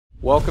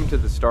Welcome to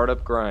the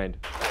Startup Grind.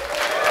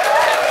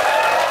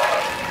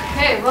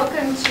 Okay,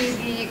 welcome to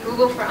the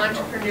Google for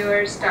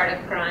Entrepreneurs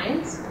Startup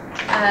Grind.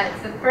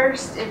 It's the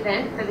first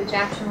event for the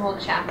Jackson Hole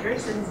chapter,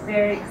 so it's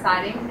very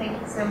exciting.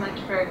 Thank you so much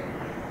for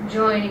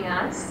joining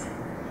us.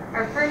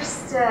 Our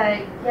first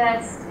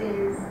guest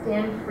is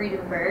Dan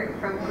Fredinburg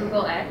from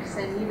Google X,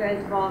 and you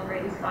guys have all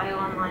read his bio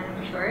online,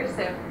 I'm sure,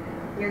 so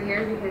you're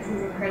here because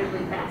he's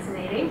incredibly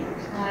fascinating.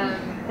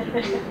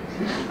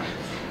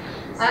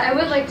 I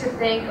would like to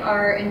thank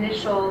our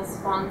initial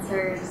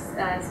sponsors,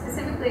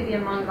 specifically the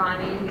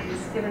Amangani,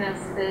 who's given us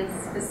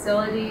this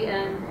facility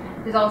and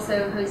who's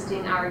also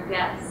hosting our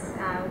guests,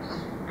 which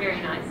is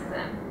very nice of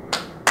them.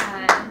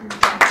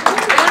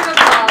 Round of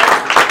applause.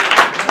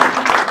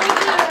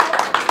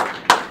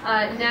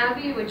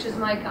 Navi, which is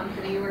my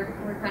company, we're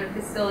kind of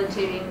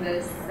facilitating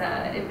this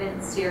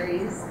event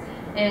series.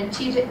 And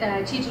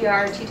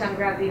TGR, Teton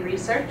Gravity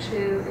Research,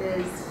 who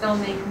is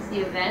filming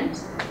the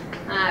event.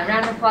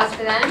 Round of applause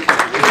for them.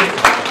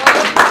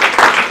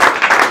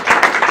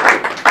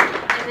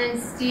 And then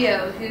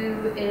Stio,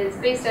 who is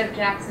based out of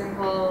Jackson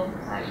Hole,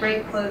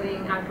 great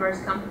clothing,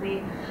 outdoors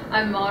company.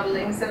 I'm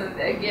modeling some of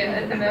it again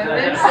at the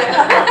moment, so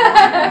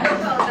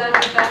well done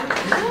with them.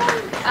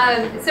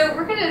 So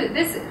we're going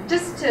to,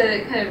 just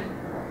to kind of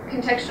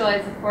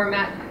contextualize the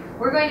format,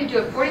 we're going to do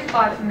a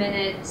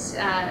 45-minute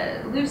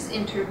loose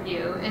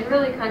interview and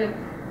really kind of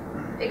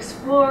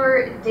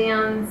explore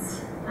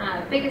Dan's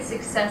biggest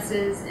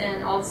successes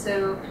and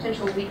also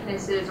potential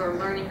weaknesses or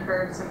learning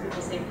curves. Some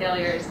people say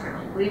failures. I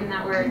don't believe in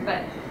that word,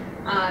 but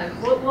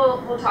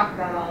we'll talk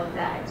about all of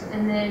that.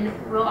 And then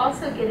we'll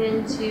also get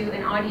into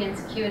an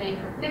audience Q&A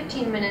for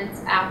 15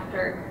 minutes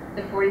after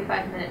the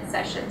 45-minute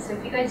session. So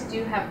if you guys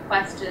do have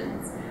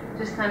questions,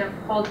 just kind of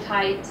hold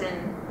tight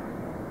and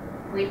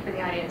wait for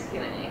the audience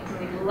Q&A.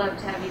 We'd love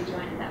to have you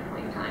join at that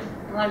point in time.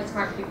 A lot of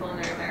smart people in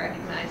the room, I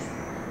recognize.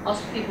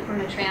 Also people from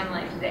the tram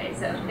line today,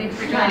 so thanks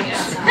for joining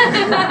us.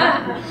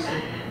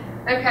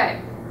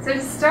 Okay, so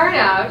to start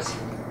out,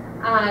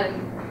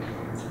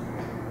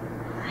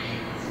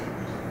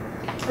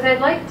 what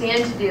I'd like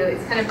Dan to do is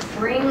kind of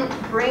bring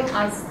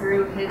us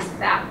through his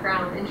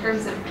background in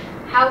terms of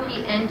how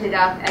he ended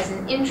up as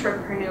an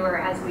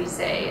intrapreneur, as we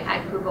say,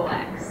 at Google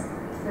X.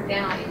 So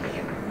Dan, I'll let you take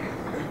it from here.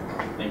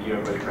 Thank you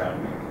everybody for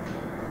having me.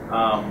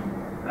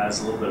 As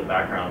a little bit of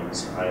background,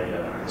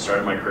 I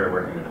started my career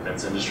working in the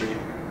defense industry.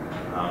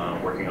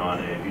 Working on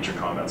a future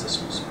combat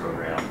systems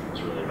program. It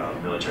was really about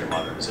military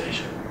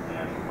modernization,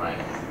 and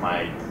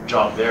my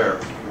job there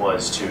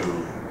was to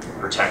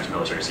protect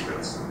military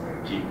secrets,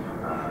 keep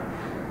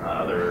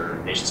other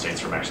nation states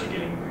from actually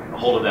getting a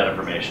hold of that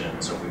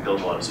information. So we built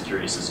a lot of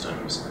security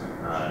systems,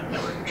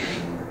 network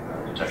intrusion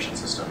detection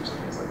systems, and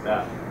things like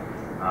that.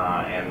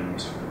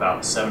 And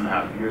about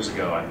 7.5 years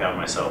ago, I found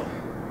myself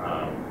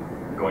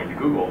going to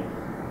Google,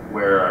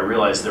 where I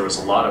realized there was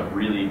a lot of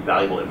really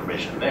valuable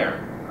information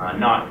there.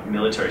 Not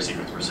military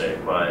secrets per se,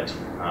 but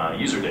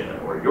user data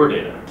or your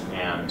data.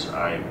 And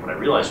what I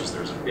realized was there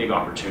was a big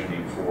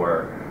opportunity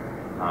for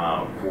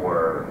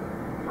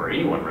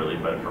anyone really,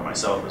 but for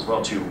myself as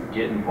well, to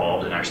get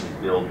involved and actually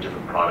build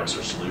different products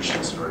or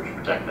solutions in order to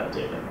protect that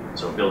data.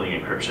 So building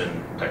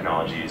encryption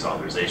technologies,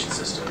 authorization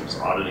systems,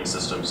 auditing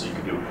systems, so you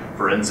could do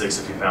forensics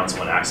if you found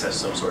someone accessed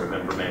some sort of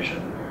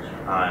information.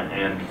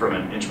 And from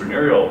an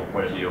entrepreneurial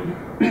point of view,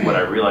 what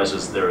I realized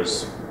is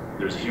there's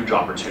a huge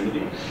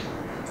opportunity.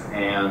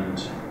 And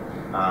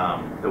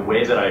the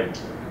way that I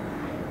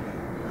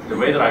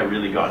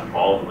really got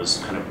involved was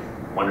kind of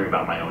wondering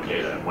about my own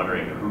data and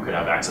wondering who could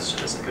have access to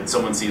this. Could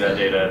someone see that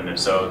data, and if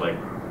so, like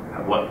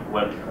what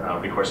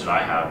recourse did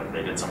I have if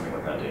they did something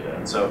with that data?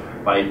 And so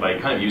by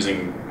kind of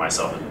using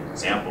myself as an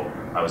example,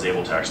 I was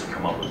able to actually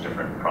come up with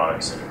different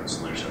products and different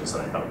solutions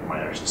that I thought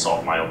might actually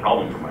solve my own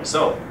problem for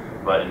myself,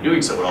 but in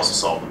doing so would also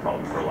solve the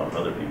problem for a lot of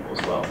other people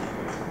as well.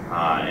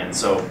 And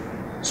so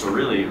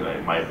really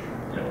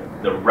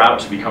the route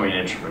to becoming an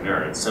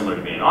entrepreneur, it's similar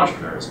to being an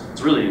entrepreneur,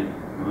 it's really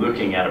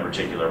looking at a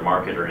particular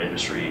market or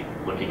industry,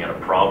 looking at a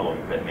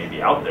problem that may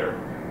be out there,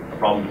 a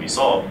problem to be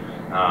solved,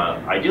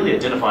 ideally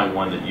identifying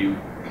one that you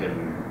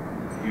can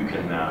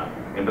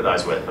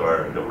empathize with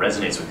or that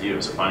resonates with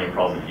you, so finding a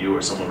problem that you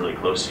or someone really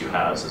close to you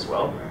has as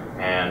well,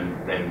 and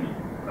then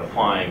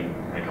applying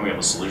and coming up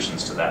with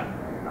solutions to that.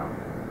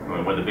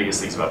 One of the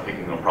biggest things about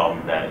picking a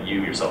problem that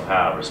you yourself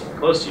have or someone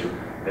close to you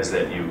is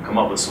that you come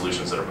up with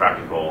solutions that are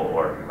practical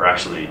or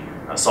actually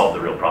solve the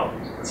real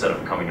problems. Instead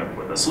of coming up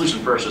with a solution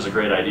first as a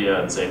great idea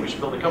and saying we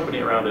should build a company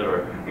around it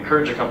or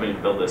encourage a company to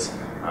build this,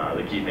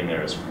 the key thing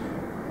there is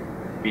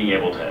being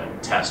able to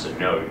test and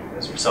know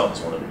as yourself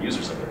as one of the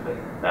users of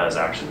it that is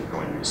actually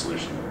going to be a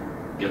solution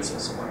that gets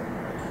us somewhere.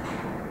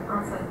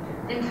 Awesome.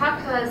 And talk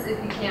to us, if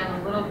you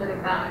can, a little bit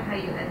about how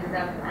you ended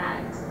up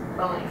at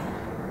Boeing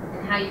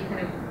and how you kind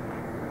of...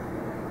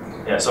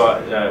 Yeah, so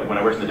when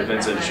I worked in the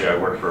defense industry, I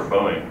worked for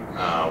Boeing,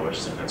 which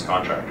is a defense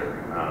contractor.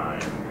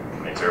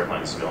 And makes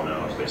airplanes, as we all know.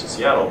 I was based in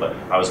Seattle, but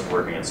I was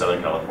working in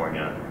Southern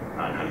California in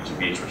Huntington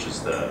Beach, which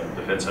is the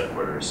defense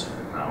headquarters,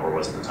 or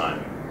was at the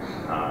time.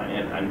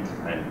 And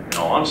in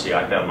all honesty,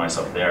 I found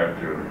myself there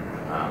through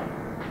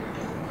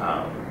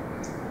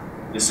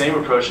the same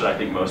approach that I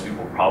think most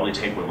people probably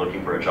take when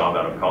looking for a job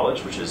out of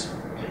college, which is,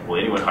 will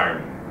anyone hire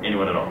me?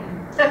 Anyone at all?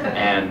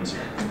 And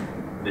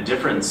the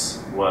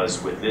difference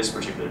was with this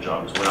particular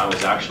job is when I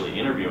was actually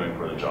interviewing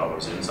for the job, I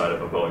was inside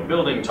of a Boeing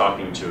building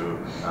talking to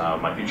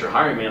my future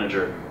hiring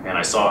manager, and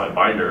I saw a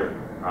binder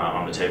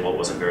on the table. It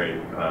wasn't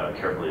very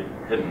carefully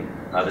hidden,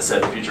 that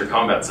said Future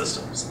Combat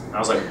Systems. And I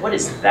was like, what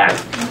is that?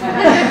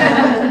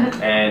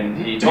 And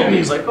he told me,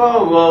 he's like,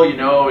 oh, well, you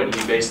know, and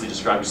he basically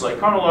described, he's like,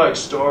 kind of like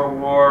Star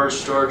Wars,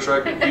 Star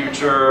Trek, the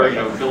future, you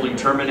know, building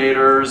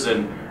Terminators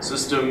and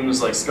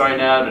systems like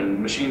Skynet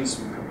and machines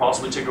could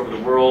possibly take over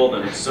the world,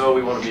 and if so,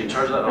 we want to be in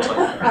charge of that.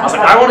 I was like,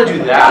 I want to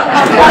do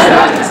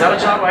that? Is that a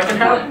job I can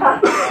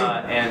have?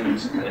 And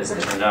as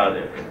it turned out,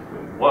 it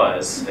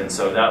was, and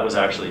so that was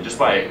actually just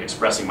by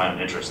expressing my own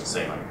interest and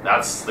saying, like,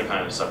 that's the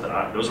kind of stuff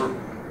that those were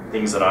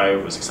things that I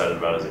was excited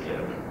about as a kid,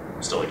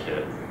 I'm still a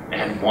kid,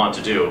 and want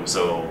to do.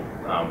 So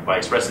by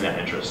expressing that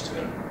interest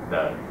and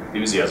that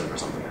enthusiasm for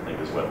something, I think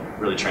is what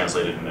really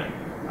translated into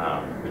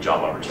the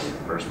job opportunity in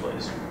the first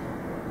place.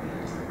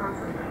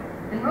 Awesome.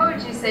 And what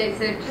would you say,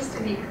 so just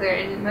to be clear,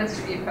 and most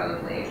of you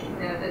probably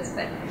know this,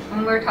 but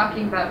when we're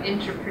talking about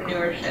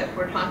entrepreneurship,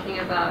 we're talking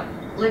about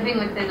living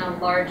within a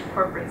large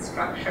corporate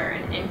structure,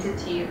 an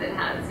entity that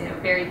has, you know,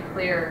 very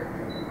clear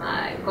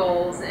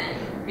goals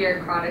and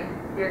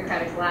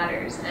bureaucratic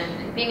ladders.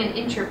 And being an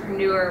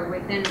entrepreneur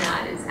within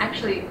that is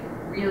actually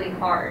really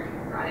hard,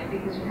 right?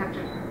 Because you have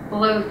to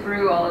blow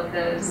through all of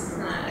those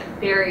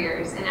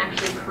barriers and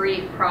actually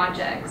create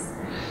projects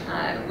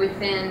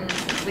within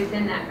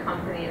that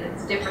company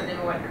that's different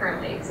than what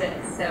currently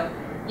exists. So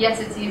yes,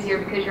 it's easier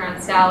because you're on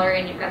salary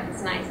and you've got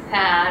this nice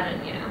pad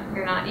and, you know,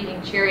 you're not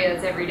eating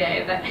Cheerios every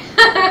day, but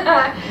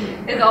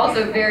it's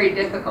also very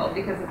difficult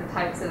because of the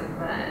types of,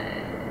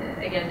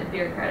 again, the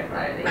bureaucratic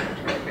ladder that you have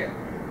to go through.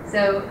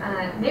 So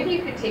maybe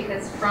you could take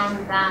us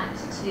from that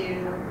to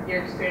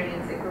your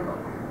experience at Google.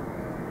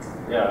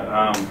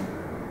 Yeah,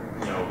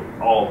 you know,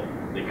 all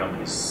big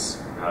companies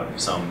have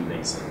some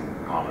things in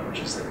common, which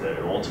is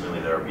that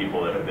ultimately there are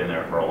people that have been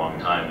there for a long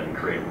time and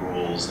create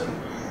rules and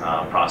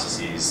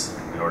processes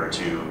in order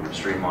to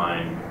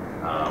streamline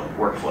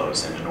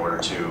workflows and in order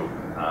to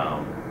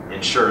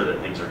ensure that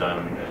things are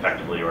done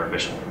effectively or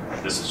efficiently.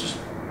 This is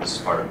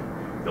part of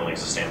building a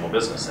sustainable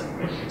business and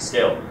making it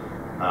scale.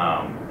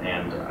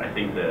 And I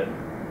think that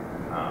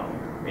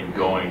in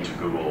going to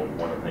Google,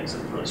 one of the things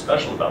that's really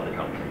special about the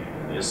company,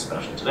 and is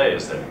special today,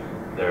 is that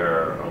there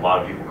are a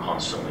lot of people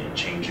constantly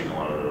changing a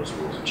lot of those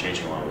rules and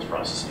changing a lot of those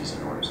processes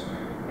and norms.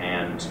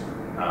 And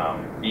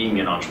being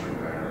an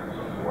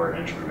entrepreneur or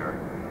an entrepreneur,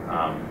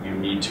 you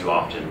need to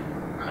often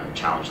kind of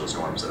challenge those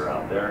norms that are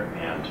out there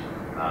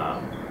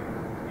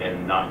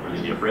and not really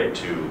be afraid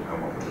to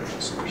come up with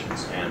different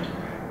solutions. And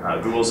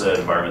Google's an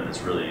environment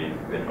that's really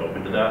been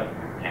open to that.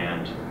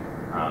 And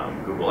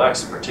Google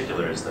X in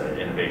particular is the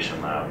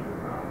innovation lab.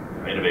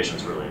 Innovation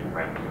is really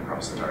rampant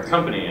across the entire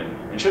company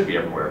and should be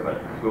everywhere,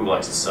 but Google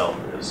X itself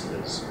is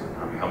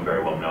become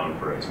very well known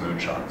for its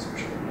moonshots,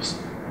 which are these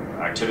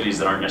activities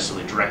that aren't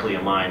necessarily directly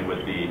in line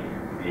with the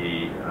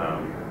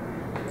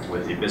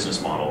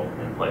business model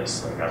in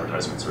place, like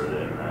advertisements or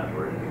the internet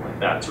or anything like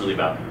that. It's really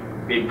about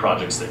big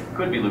projects that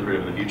could be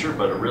lucrative in the future,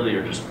 but really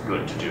are just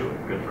good to do,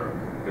 good for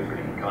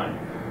humankind.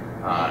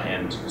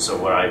 And so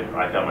what I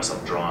found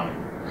myself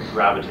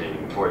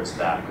gravitating towards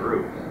that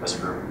group as a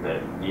group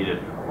that needed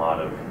a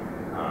lot of,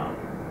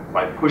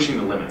 by pushing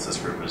the limits, this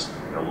group is,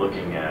 you know,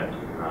 looking at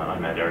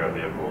unmanned aerial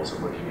vehicles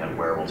and looking at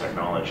wearable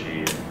technology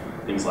and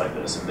things like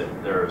this, and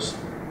that there's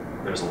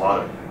a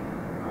lot of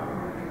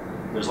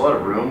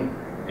room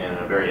in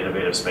a very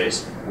innovative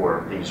space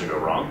for things to go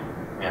wrong.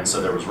 And so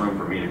there was room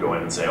for me to go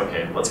in and say,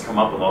 okay, let's come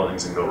up with all the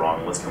things that go wrong,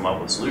 and let's come up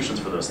with solutions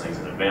for those things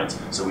in advance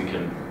so we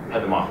can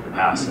head them off at the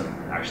pass and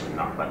actually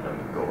not let them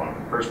go wrong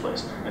in the first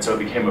place. And so it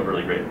became a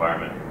really great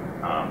environment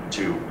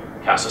to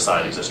cast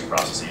aside existing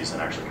processes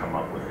and actually come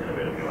up with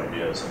innovative new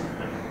ideas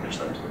and pitch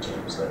them to the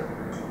teams there.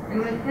 And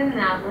within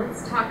that,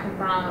 let's talk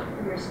about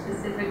your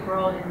specific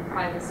role in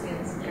privacy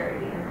and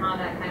security and how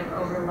that kind of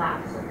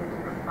overlaps with the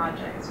different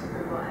projects for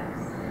Google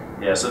X.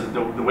 Yeah, so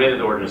the way that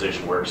the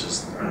organization works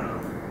is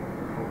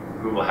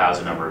Google has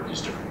a number of these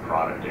different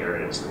product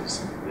areas.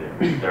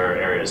 There are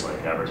areas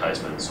like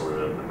advertisements or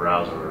the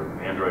browser,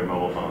 Android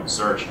mobile phone,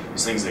 search,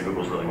 these things that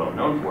Google's really well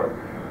known for.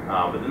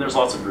 But then there's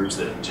lots of groups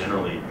that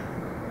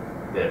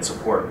that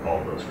support all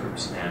of those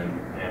groups.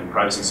 And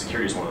privacy and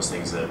security is one of those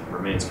things that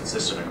remains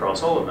consistent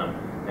across all of them.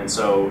 And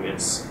so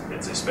it's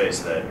a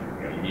space that,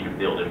 you know, you need to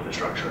build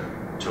infrastructure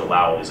to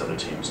allow all these other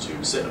teams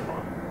to sit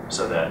upon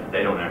so that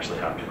they don't actually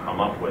have to come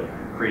up with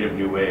creative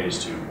new ways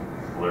to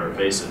blur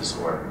faces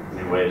or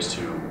new ways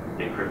to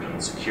encrypt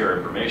and secure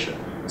information.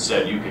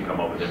 Instead, you can come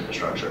up with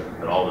infrastructure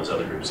that all those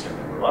other groups can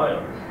rely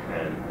on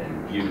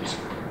and use.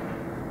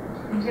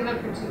 Do you have a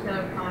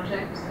particular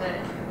project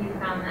that you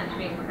found that to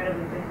be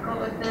incredibly difficult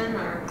within,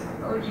 or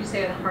what would you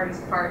say are the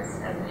hardest parts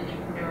as an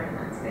entrepreneur in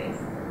that space?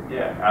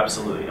 Yeah,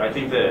 absolutely. I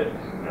think that,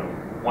 you know,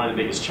 one of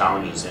the biggest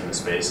challenges in the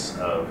space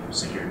of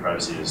security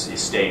privacy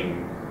is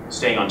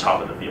staying on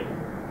top of the field.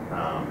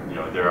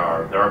 there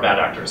are bad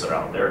actors that are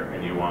out there,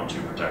 and you want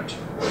to protect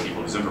the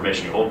people whose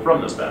information you hold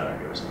from those bad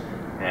actors.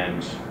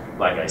 And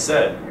like I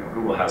said,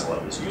 Google has a lot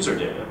of this user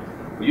data.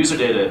 The user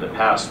data in the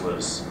past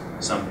was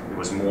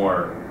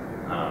more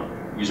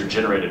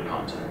user-generated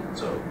content.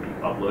 So you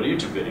upload a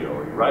YouTube video,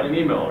 or you write an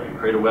email, or you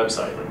create a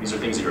website. Like, these are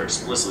things that you're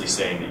explicitly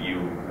saying that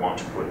you want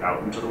to put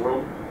out into the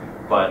world.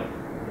 But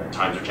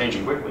times are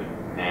changing quickly,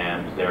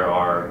 and there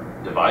are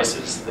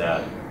devices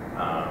that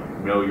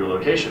know your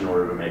location in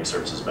order to make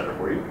services better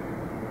for you.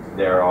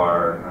 There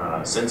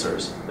are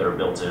sensors that are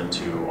built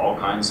into all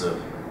kinds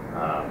of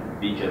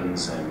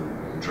beacons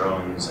and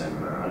drones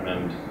and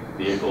unmanned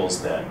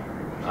vehicles that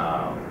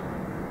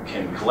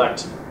can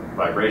collect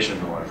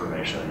vibrational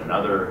information and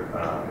other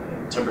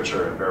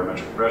temperature and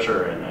barometric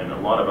pressure and a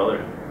lot of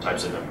other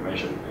types of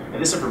information.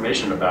 And this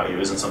information about you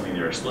isn't something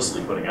you're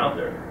explicitly putting out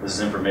there. This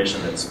is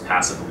information that's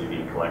passively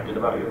being collected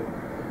about you.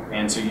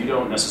 And so you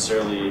don't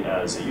necessarily,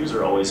 as a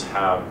user, always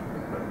have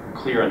a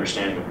clear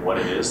understanding of what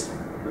it is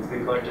that's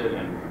being collected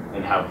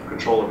and have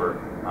control over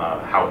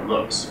how it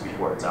looks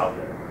before it's out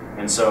there.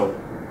 And so,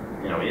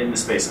 in the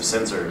space of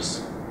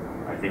sensors,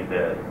 I think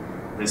that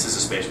this is a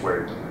space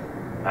where,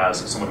 as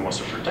someone who wants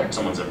to protect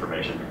someone's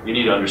information, you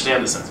need to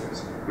understand the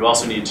sensors. You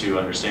also need to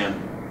understand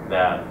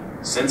that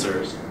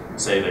sensors,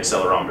 say the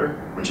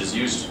accelerometer, which is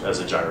used as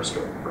a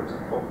gyroscope, for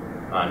example,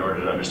 in order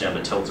to understand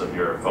the tilt of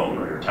your phone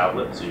or your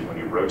tablet. So when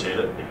you rotate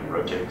it, it can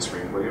rotate the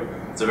screen for you.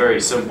 It's a very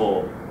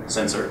simple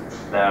sensor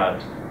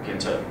that can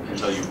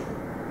tell you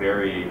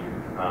very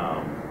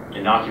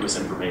innocuous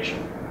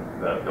information,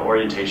 the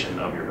orientation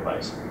of your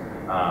device.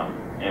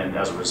 And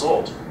as a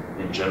result,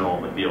 in general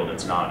in the field,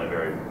 it's not a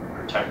very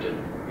protected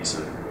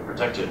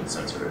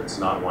sensor. It's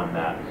not one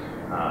that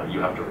you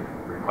have to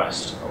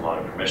request a lot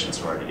of permissions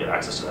in order to get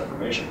access to that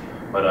information.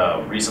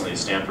 But recently,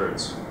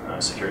 Stanford's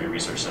Security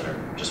Research Center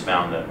just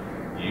found that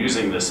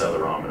using this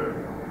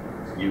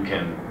accelerometer, you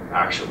can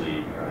actually,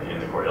 in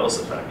the Coriolis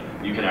effect,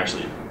 you can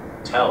actually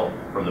tell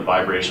from the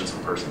vibrations of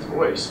a person's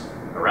voice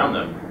around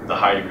them the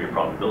high degree of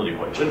probability of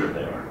what gender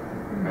they are.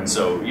 And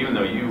so even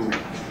though you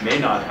may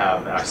not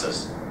have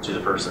access to the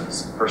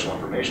person's personal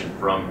information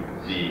from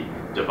the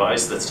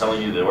device that's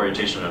telling you the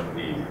orientation of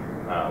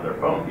their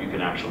phone, you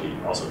can actually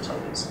also tell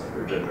these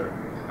their gender.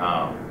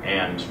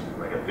 And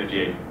like a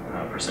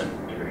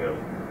 58% degree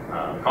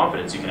of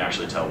confidence, you can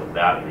actually tell with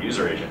that and the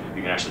user agent,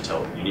 you can actually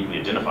uniquely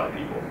identify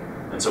people.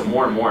 And so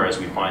more and more, as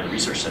we find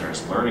research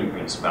centers learning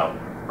things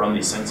from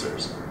these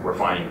sensors, we're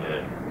finding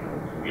that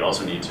we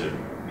also need to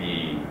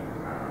be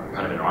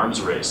kind of an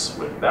arms race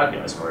with bad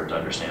guys in order to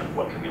understand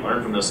what can be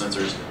learned from those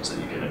sensors so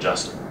that you can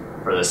adjust it.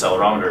 For the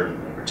accelerometer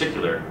in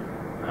particular,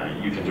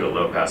 you can do a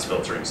low-pass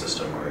filtering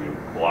system where you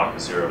block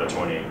 0 to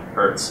 20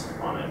 hertz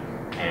on it,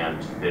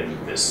 and then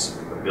this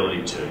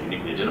ability to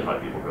uniquely identify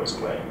people goes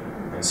away.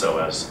 And so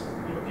as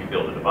if you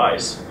build a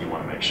device, you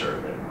want to make sure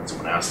that when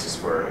someone asks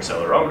for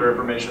accelerometer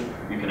information,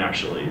 you can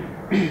actually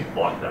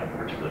block that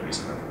particular piece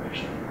of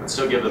information, but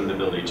still give them the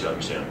ability to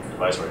understand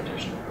device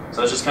orientation.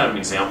 So that's just kind of an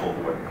example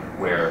of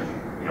where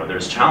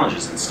there's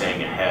challenges in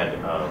staying ahead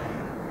of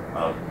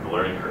the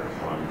learning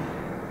curve on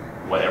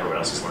what everyone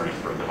else is learning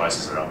from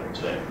devices that are out there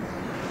today.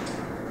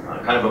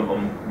 Kind of a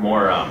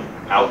more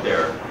out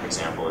there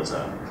example is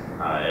at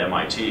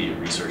MIT,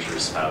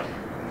 researchers have,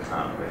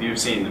 if you've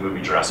seen the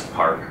movie Jurassic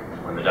Park,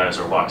 when the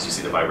dinosaur walks, you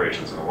see the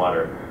vibrations in the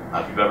water.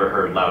 If you've ever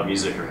heard loud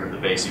music or heard the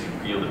bass, you can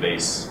feel the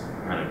bass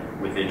kind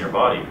of within your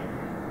body.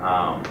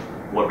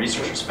 What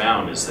researchers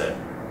found is that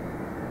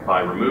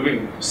by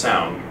removing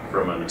sound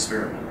from an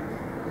experiment,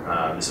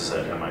 this is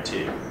at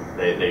MIT,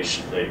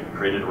 they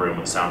created a room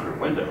with a soundproof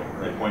window.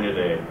 They pointed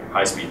a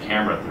high-speed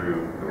camera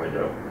through the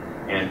window,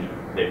 and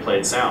they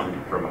played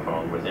sound from a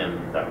phone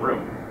within that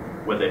room.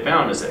 What they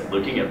found is that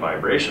looking at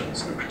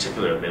vibrations, in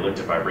particular, they looked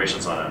at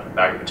vibrations on a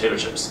bag of potato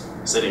chips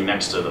sitting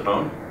next to the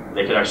phone.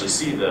 They could actually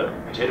see the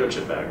potato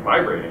chip bag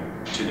vibrating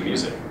to the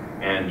music.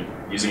 And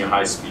using a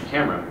high-speed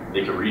camera,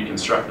 they could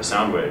reconstruct the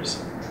sound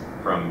waves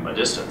from a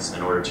distance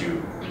in order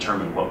to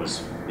determine what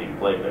was being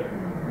played there.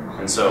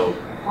 And so,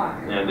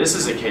 this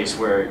is a case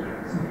where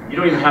you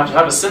don't even have to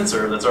have a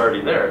sensor that's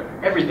already there.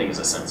 Everything is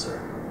a sensor.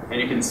 And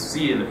you can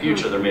see in the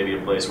future there may be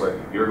a place where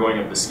you're going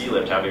up the ski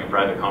lift having a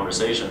private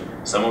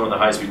conversation. Someone with a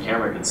high-speed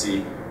camera can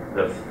see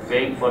the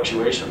faint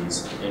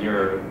fluctuations in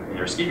your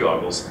ski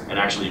goggles and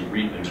actually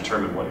read and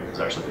determine what is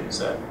actually being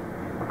said.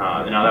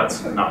 Now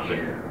that's not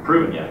been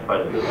proven yet,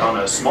 but on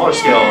a smaller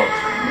scale,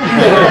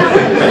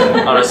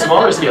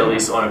 at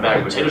least on a bag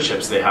of potato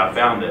chips, they have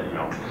found that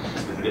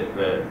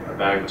a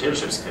bag of potato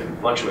chips can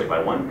fluctuate by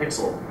 1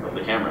 pixel of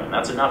the camera, and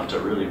that's enough to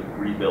really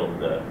rebuild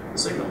the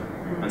signal.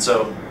 And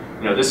so,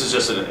 this is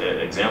just an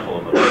example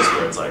of a place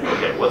where it's like,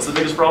 okay, what's the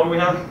biggest problem we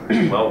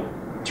have? Well,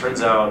 it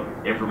turns out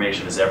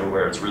information is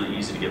everywhere. It's really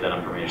easy to get that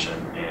information,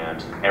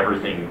 and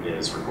everything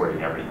is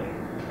recording everything.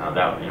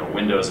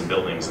 Windows and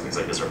buildings and things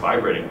like this are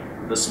vibrating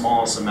with the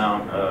smallest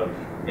amount of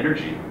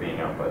energy being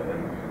output.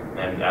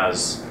 And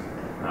as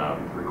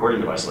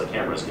recording devices like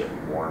cameras get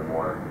more and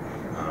more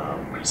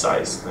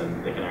precise,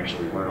 then they can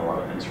actually learn a lot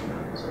of things from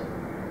that. So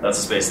that's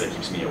a space that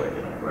keeps me awake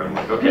at night. where I'm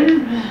like, okay,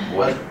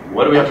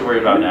 what do we have to worry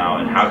about now,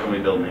 and how can we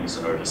build things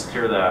in order to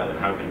secure that, and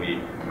how can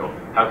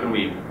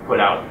we put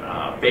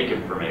out fake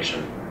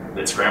information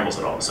that scrambles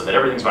it all, so that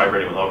everything's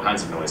vibrating with all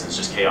kinds of noise, and it's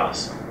just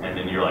chaos. And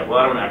then you're like, well,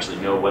 I don't actually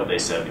know what they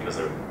said because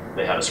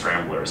they had a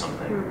scrambler or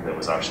something that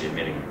was actually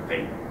emitting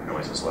fake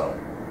noise as well.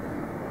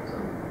 So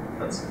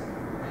that's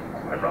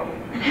my problem.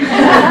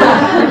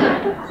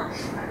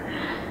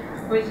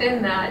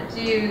 Within that,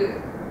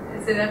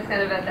 so that's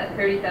kind of at that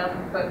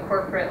 30,000 foot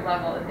corporate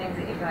level, the things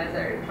that you guys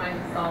are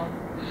trying to solve.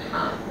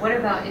 What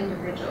about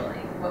individually?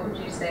 What would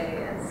you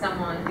say as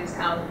someone who's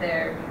out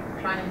there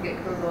trying to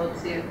get Google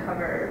to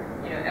cover,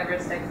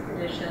 Everest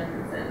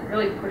expeditions and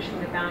really pushing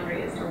the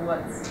boundary as to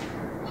what's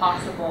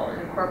possible in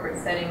a corporate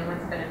setting and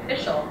what's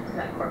beneficial to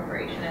that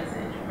corporation as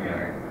an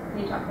entrepreneur? Can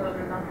you talk a little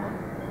bit about that?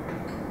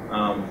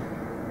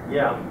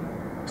 Yeah.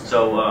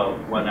 So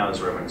what now is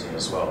referencing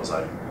as well is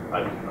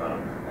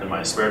in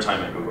my spare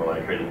time at Google,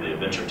 I created the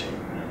adventure team.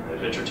 And the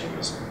adventure team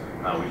is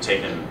we've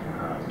taken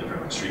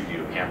different street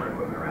view camera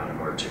equipment around in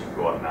order to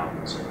go up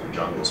mountains and through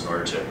jungles in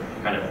order to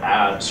kind of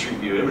add street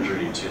view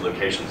imagery to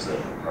locations that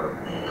our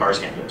cars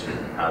can't get to.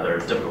 They're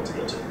difficult to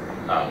get to,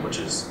 which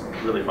is a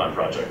really fun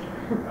project.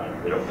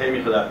 They don't pay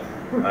me for that.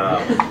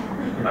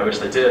 I wish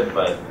they did,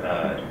 but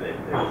they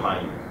will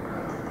find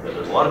that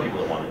there's a lot of people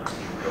that want to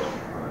go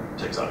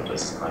to exotic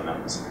places and climb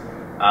mountains.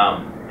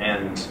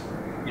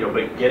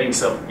 But getting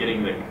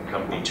the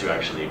company to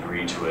actually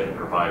agree to it and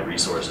provide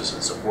resources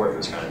and support for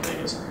this kind of thing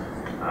is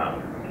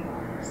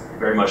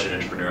very much an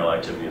entrepreneurial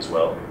activity as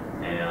well.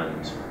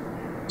 And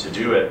to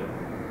do it,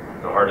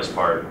 the hardest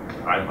part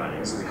I'm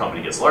finding is as the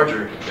company gets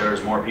larger,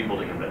 there's more people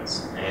to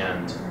convince.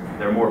 And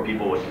there are more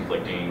people with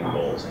conflicting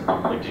goals and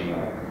conflicting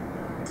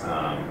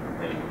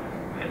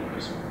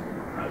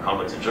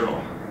conflicts in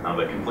general,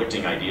 but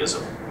conflicting ideas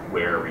of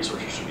where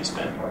resources should be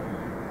spent.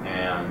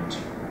 And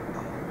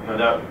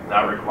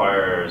that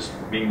requires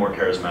being more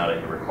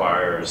charismatic. It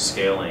requires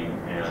scaling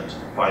and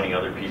finding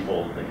other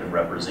people that can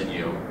represent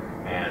you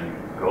and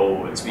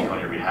go and speak on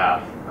your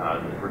behalf.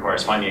 It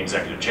requires finding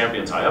executive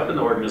champions high up in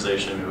the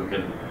organization who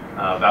can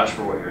vouch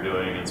for what you're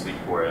doing and speak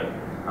for it.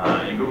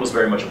 And Google's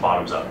very much a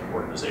bottoms-up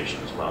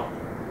organization as well,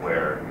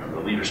 where the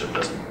leadership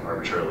doesn't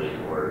arbitrarily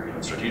or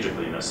even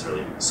strategically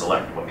necessarily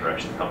select what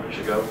direction the company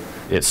should go.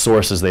 It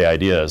sources the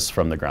ideas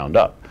from the ground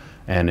up.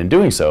 And in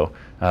doing so,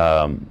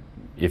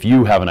 if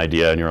you have an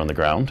idea and you're on the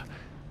ground,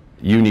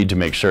 you need to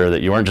make sure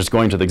that you aren't just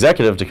going to the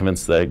executive to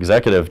convince the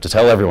executive to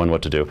tell everyone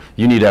what to do.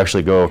 You need to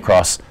actually go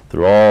across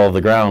through all the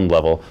ground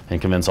level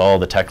and convince all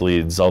the tech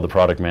leads, all the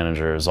product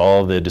managers,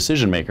 all the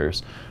decision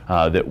makers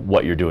that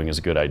what you're doing is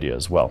a good idea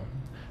as well.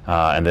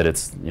 And that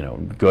it's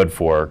good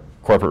for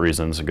corporate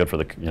reasons and good for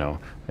the,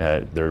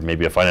 there may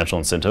be a financial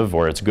incentive,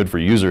 or it's good for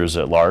users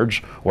at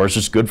large, or it's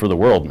just good for the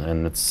world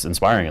and it's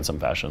inspiring in some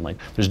fashion. Like,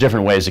 there's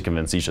different ways to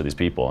convince each of these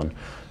people, and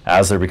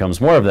as there becomes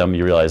more of them,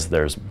 you realize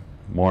there's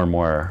more and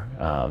more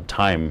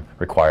time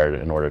required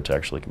in order to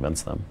actually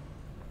convince them.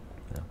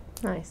 Yeah.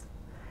 Nice.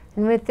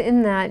 And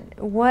within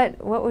that, what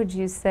would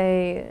you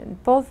say,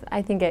 both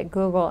I think at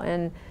Google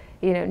and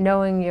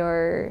knowing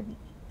your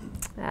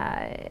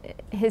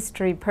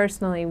history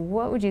personally,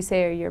 what would you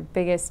say are your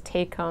biggest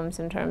take-homes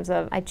in terms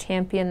of, I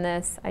championed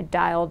this, I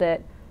dialed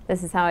it,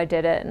 this is how I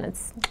did it, and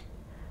it's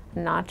a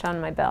notch on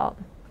my belt?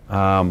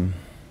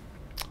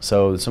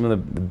 So some of the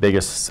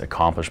biggest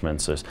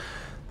accomplishments is,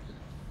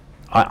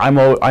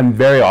 I'm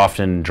very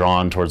often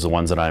drawn towards the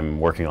ones that I'm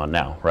working on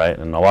now, right?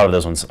 And a lot of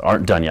those ones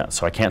aren't done yet,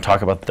 so I can't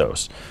talk about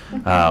those.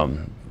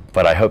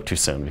 But I hope to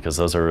soon, because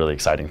those are really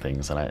exciting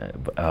things. And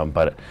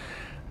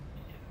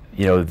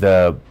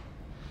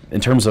in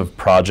terms of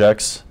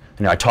projects,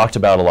 I talked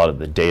about a lot of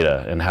the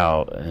data and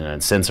how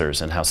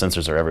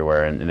sensors are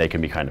everywhere, and they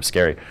can be kind of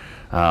scary.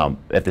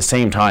 At the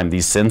same time,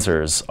 these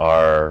sensors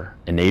are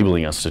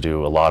enabling us to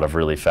do a lot of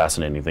really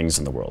fascinating things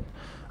in the world.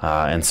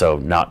 And so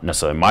not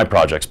necessarily my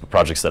projects, but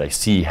projects that I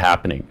see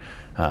happening.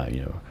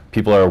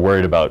 People are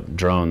worried about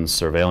drones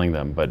surveilling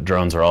them, but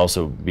drones are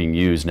also being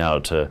used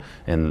now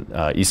in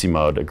Easy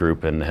Mode, a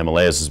group in the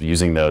Himalayas is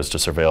using those to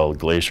surveil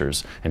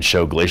glaciers and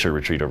show glacier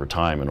retreat over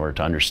time in order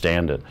to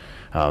understand it.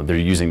 They're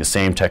using the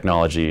same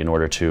technology in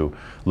order to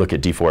look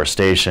at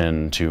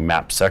deforestation, to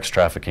map sex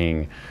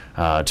trafficking,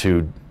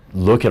 to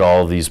look at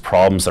all of these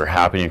problems that are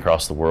happening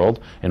across the world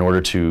in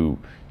order to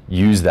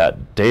use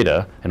that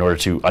data in order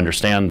to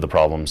understand the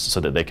problems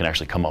so that they can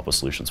actually come up with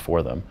solutions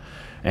for them.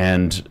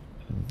 And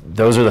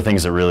those are the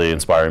things that really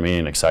inspire me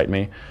and excite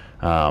me.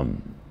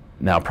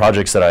 Now,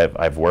 projects that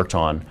I've worked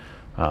on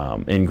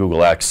in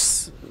Google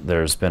X,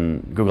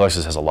 Google X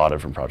has a lot of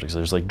different projects.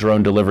 There's like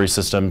drone delivery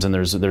systems, and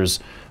there's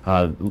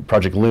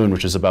Project Loon,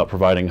 which is about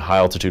providing high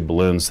altitude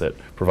balloons that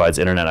provides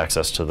internet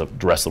access to the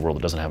rest of the world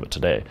that doesn't have it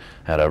today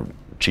at a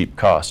cheap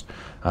cost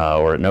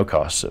or at no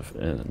cost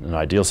in an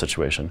ideal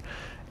situation.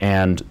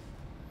 And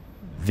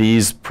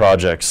these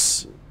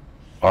projects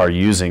are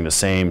using the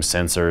same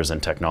sensors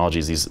and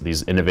technologies,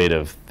 these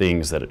innovative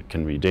things that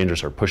can be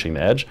dangerous or pushing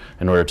the edge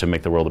in order to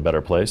make the world a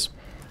better place.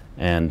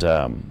 And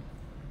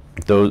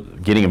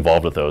getting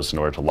involved with those in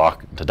order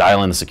to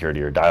dial in the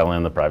security or dial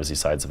in the privacy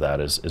sides of that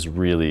is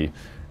really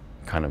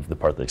kind of the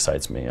part that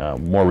excites me.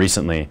 More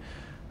recently,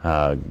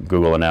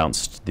 Google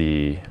announced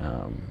in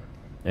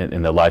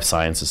the life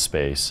sciences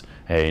space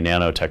a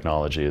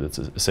nanotechnology that's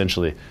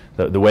essentially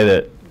the way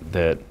that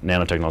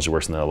nanotechnology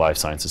works in the life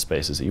sciences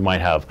space is that you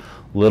might have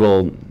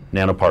little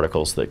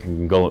nanoparticles that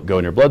can go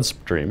in your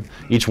bloodstream.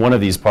 Each one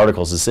of these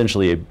particles is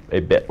essentially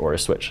a bit or a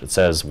switch. It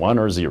says 1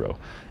 or 0,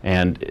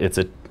 and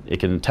it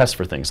can test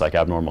for things like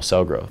abnormal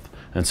cell growth.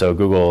 And so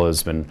Google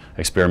has been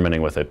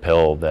experimenting with a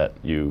pill that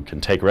you can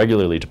take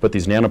regularly to put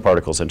these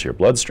nanoparticles into your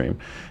bloodstream,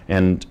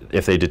 and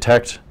if they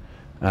detect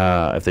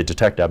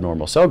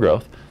abnormal cell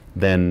growth,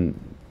 then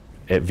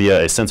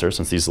via a sensor,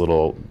 since these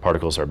little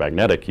particles are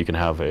magnetic, you can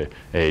have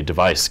a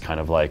device kind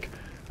of like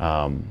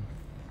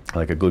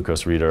a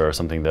glucose reader or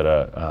something that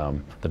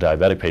the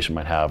diabetic patient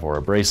might have, or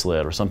a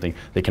bracelet or something.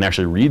 They can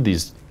actually read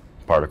these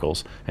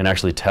particles and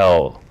actually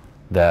tell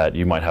that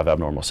you might have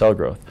abnormal cell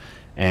growth.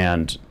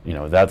 And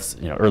that's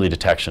early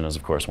detection is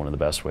of course one of the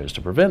best ways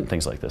to prevent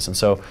things like this. And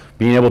so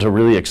being able to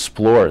really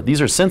explore, these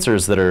are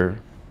sensors that are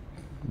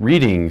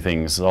reading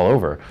things all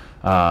over.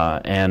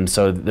 And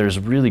so there's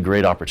really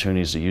great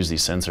opportunities to use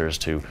these sensors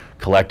to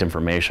collect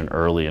information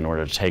early in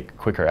order to take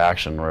quicker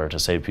action in order to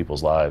save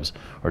people's lives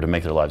or to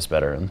make their lives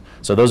better. And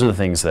so those are the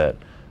things that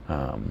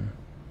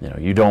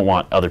you don't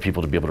want other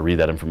people to be able to read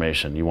that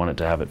information. You want it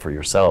to have it for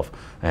yourself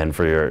and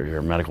for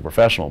your medical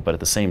professional, but at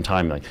the same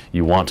time,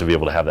 you want to be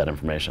able to have that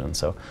information. And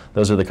so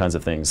those are the kinds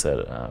of things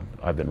that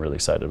I've been really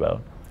excited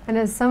about. And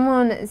as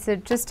someone, so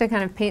just to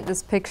kind of paint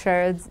this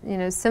picture,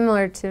 it's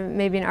similar to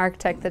maybe an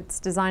architect that's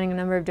designing a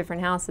number of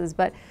different houses,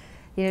 but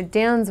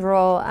Dan's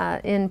role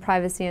in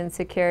privacy and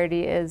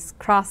security is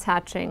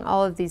cross-hatching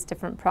all of these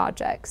different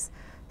projects.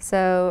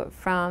 So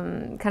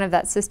from kind of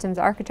that systems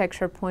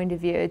architecture point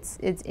of view, it's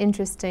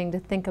interesting to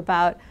think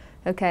about,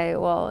 okay,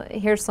 well,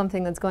 here's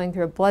something that's going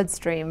through a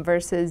bloodstream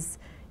versus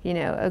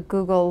a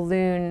Google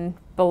Loon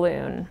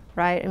balloon,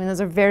 right? I mean,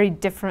 those are very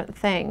different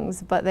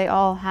things, but they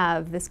all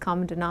have this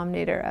common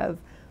denominator of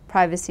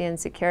privacy and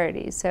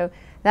security. So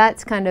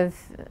that's kind of,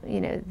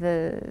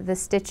 the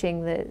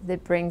stitching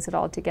that brings it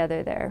all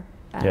together there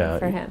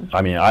for him.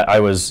 I mean, I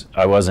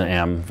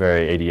am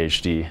very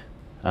ADHD.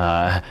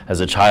 As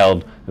a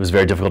child, it was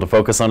very difficult to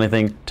focus on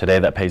anything. Today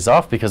that pays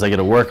off because I get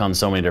to work on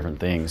so many different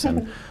things.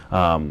 And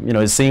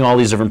seeing all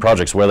these different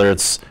projects, whether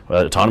it's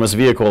autonomous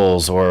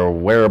vehicles or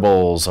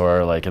wearables,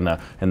 or like in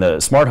the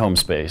smart home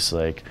space,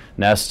 like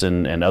Nest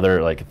and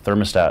other like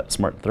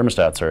smart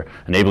thermostats are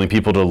enabling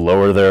people to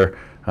lower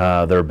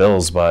their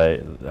bills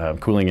by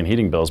cooling and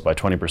heating bills by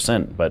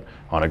 20%. But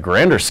on a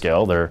grander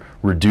scale, they're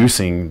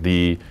reducing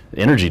the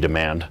energy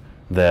demand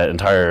that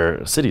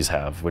entire cities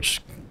have,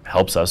 which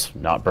helps us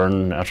not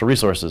burn natural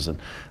resources. And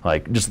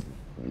just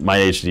my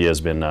ADHD has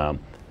been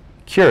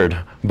cured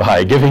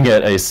by giving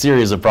it a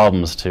series of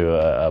problems to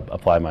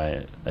apply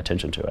my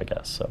attention to, I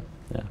guess. So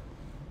yeah.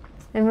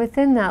 And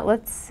within that,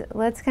 let's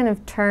kind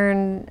of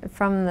turn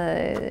from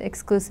the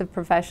exclusive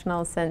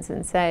professional sense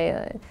and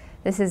say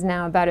this is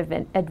now about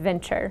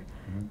adventure.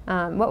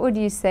 Mm-hmm. What would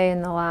you say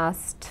in the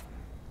last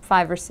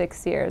 5 or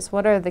 6 years?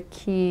 What are the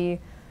key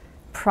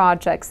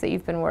projects that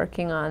you've been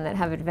working on that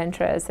have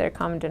adventure as their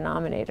common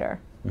denominator?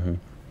 Mm-hmm.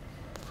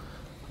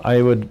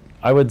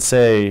 I would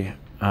say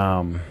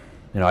I've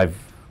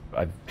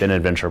been an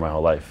adventurer my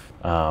whole life,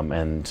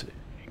 and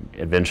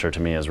adventure to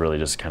me is really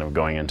just kind of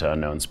going into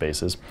unknown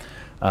spaces.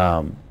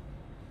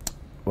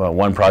 Well,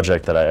 one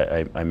project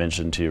that I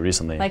mentioned to you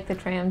recently, like the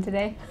tram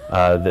today.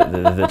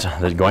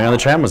 The going on the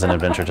tram was an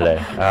adventure today.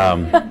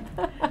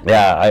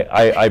 Yeah,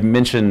 I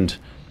mentioned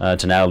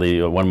to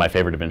Natalie, one of my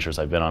favorite adventures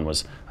I've been on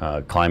was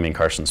climbing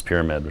Carson's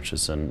Pyramid, which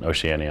is in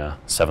Oceania,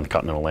 7th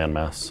continental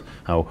landmass.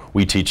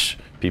 We teach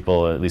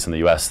people, at least in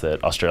the US,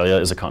 that Australia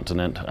is a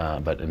continent,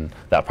 but in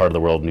that part of the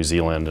world, New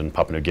Zealand and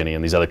Papua New Guinea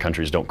and these other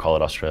countries don't call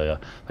it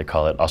Australia, they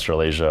call it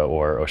Australasia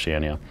or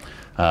Oceania.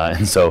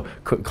 And so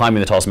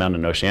climbing the tallest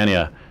mountain in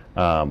Oceania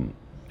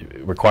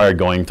required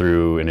going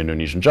through an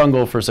Indonesian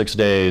jungle for 6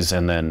 days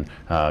and then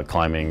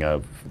climbing a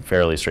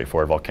fairly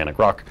straightforward volcanic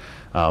rock.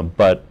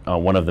 But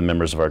one of the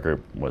members of our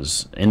group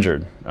was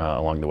injured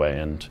along the way,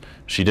 and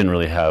she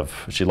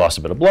lost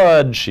a bit of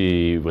blood,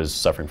 she was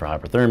suffering from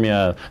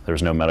hypothermia, there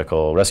was no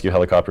medical rescue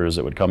helicopters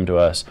that would come to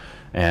us,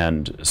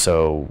 and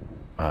so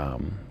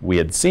we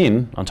had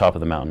seen on top of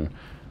the mountain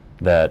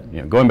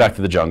that going back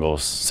to the jungle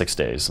 6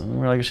 days, and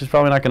we're like, she's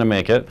probably not going to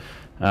make it.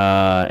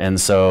 And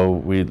so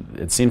we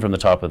had seen from the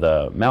top of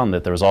the mountain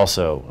that there was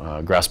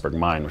also Grasberg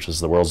mine, which is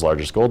the world's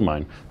largest gold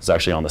mine. It's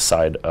actually on the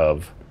side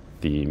of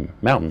the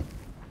mountain.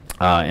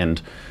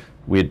 And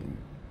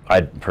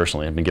I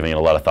personally have been giving it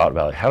a lot of thought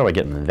about how do I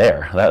get in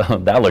there?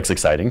 That looks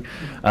exciting.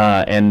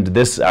 And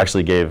this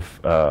actually gave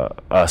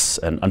us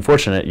an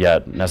unfortunate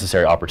yet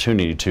necessary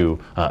opportunity to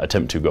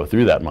attempt to go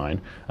through that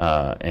mine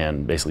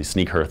and basically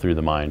sneak her through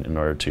the mine in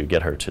order to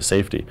get her to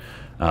safety.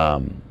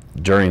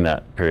 During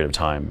that period of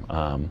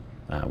time,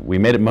 we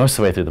made it most of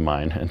the way through the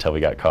mine until we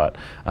got caught.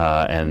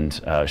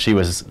 And she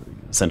was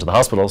sent to the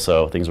hospital,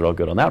 so things were all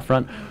good on that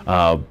front.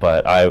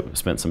 But I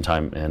spent some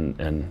time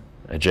in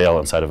a jail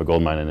inside of a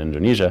gold mine in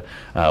Indonesia,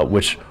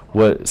 which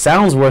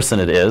sounds worse than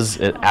it is.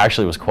 It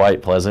actually was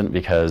quite pleasant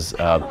because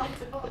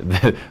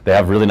they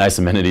have really nice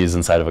amenities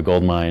inside of a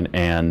gold mine,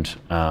 and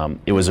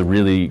it was a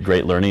really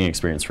great learning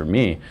experience for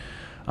me.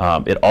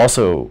 It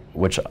also,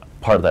 which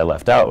part that I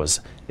left out was,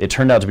 it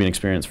turned out to be an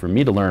experience for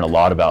me to learn a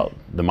lot about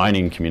the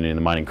mining community and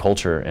the mining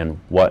culture and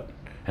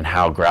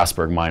how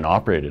Grasberg Mine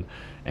operated.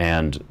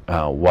 And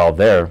while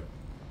there,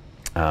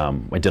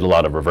 I did a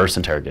lot of reverse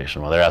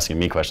interrogation. While they're asking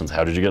me questions,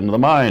 how did you get into the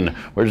mine?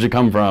 Where did you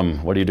come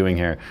from? What are you doing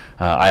here?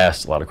 I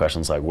asked a lot of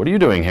questions like, what are you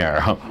doing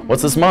here?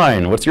 What's this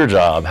mine? What's your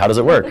job? How does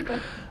it work?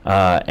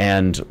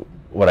 And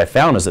what I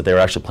found is that they were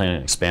actually planning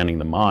on expanding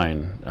the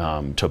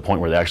mine to a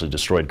point where they actually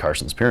destroyed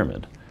Carson's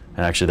pyramid.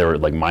 And actually they were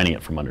like mining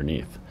it from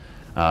underneath.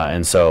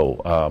 And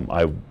so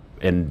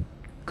in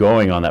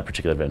going on that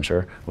particular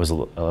adventure, I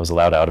was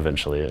allowed out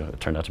eventually. It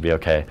turned out to be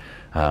okay.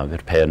 I had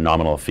to pay a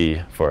nominal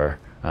fee for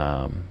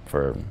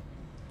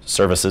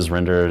services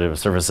rendered. It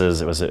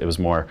was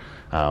more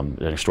an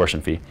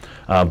extortion fee.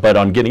 But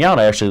on getting out,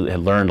 I actually had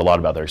learned a lot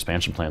about their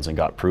expansion plans and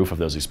got proof of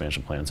those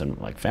expansion plans, and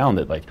found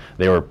that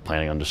they were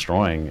planning on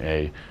destroying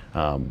a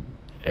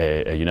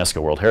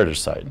UNESCO World Heritage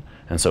Site.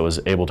 And so I was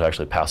able to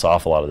actually pass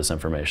off a lot of this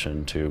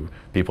information to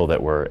people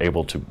that were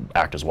able to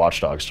act as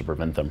watchdogs to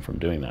prevent them from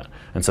doing that.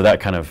 And so that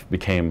kind of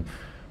became,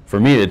 for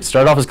me, it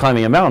started off as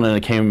climbing a mountain, and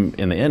it came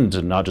in the end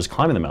to not just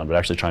climbing the mountain, but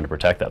actually trying to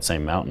protect that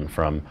same mountain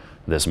from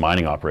this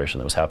mining operation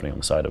that was happening on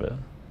the side of it.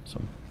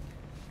 So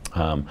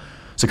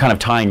kind of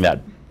tying that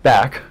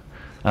back,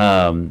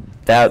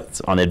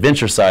 that's on the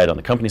adventure side, on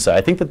the company side.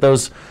 I think that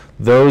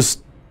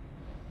those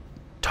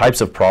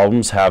types of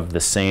problems have the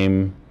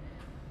same,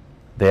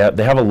 they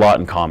have a lot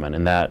in common,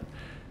 in that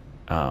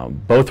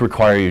both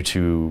require you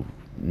to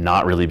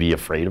not really be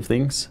afraid of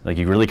things. Like,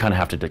 you really kind of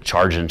have to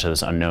charge into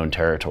this unknown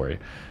territory,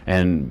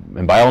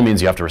 and by all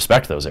means you have to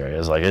respect those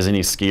areas. Like, as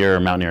any skier or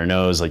mountaineer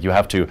knows, like, you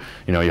have to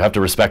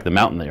respect the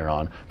mountain that you're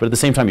on, but at the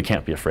same time you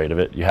can't be afraid of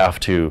it. You have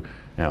to,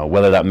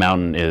 whether that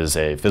mountain is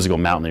a physical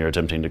mountain that you're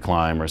attempting to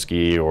climb or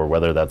ski, or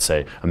whether that's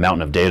a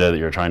mountain of data that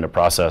you're trying to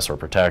process or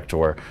protect,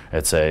 or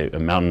it's a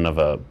mountain of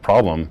a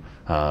problem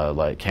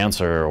like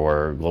cancer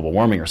or global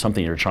warming or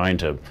something you're trying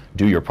to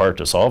do your part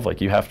to solve.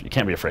 Like, you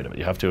can't be afraid of it.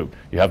 You have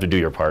to do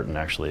your part and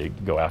actually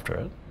go after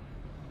it.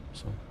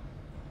 So.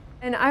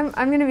 And I'm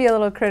going to be a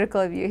little critical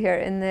of you here,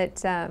 in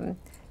that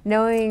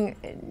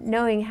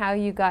knowing how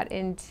you got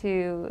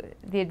into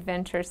the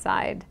adventure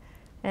side,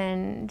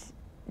 and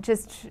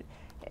just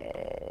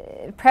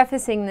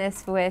prefacing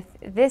this with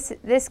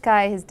this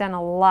guy has done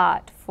a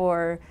lot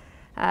for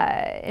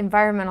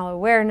environmental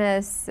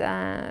awareness,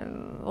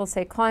 we'll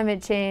say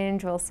climate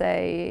change, we'll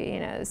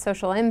say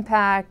social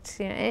impact,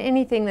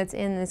 anything that's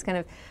in this kind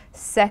of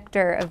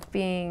sector of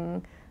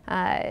being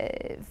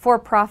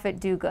for-profit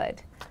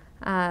do-good.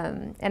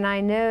 And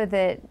I know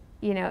that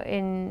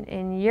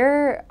in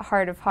your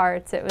heart of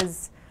hearts, it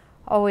was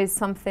always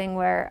something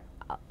where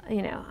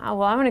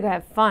well, I'm going to go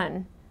have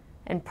fun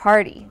and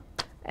party.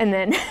 And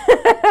then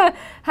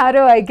how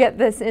do I get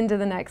this into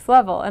the next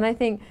level? And I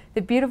think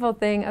the beautiful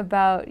thing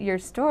about your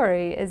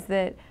story is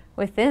that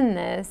within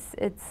this,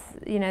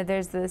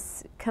 there's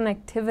this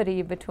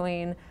connectivity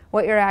between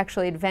what you're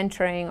actually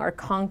adventuring or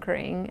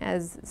conquering,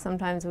 as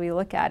sometimes we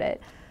look at it,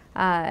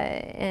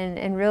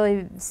 and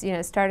really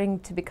starting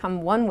to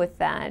become one with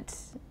that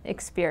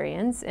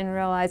experience and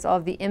realize all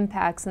of the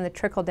impacts and the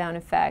trickle-down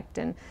effect,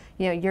 and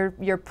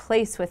your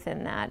place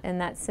within that,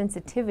 and that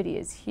sensitivity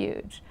is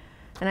huge.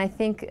 And I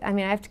think, I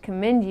have to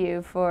commend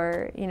you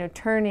for,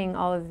 turning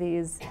all of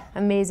these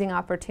amazing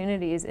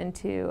opportunities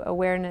into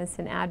awareness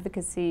and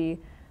advocacy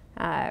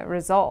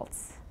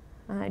results.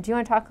 Do you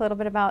want to talk a little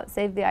bit about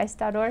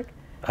SaveTheIce.org?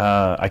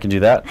 I can do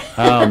that.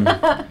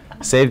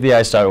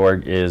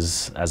 SaveTheIce.org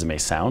is, as it may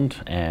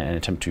sound, an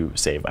attempt to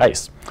save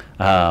ice.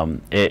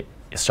 It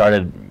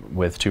started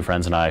with two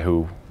friends and I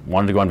who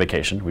wanted to go on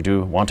vacation. We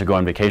do want to go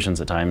on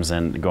vacations at times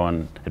and go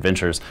on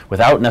adventures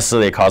without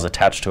necessarily a cause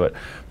attached to it.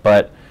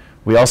 But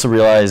we also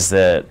realize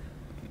that,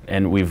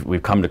 and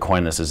we've come to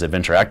coin this as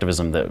adventure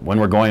activism, that when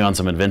we're going on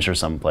some adventure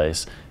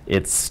someplace,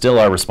 it's still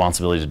our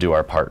responsibility to do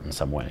our part in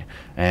some way.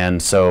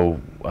 And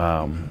so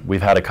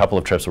we've had a couple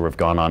of trips where we've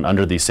gone on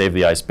under the Save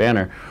the Ice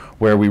banner,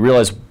 where we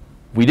realized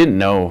we didn't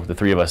know, the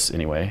three of us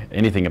anyway,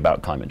 anything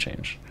about climate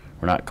change.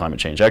 We're not climate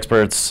change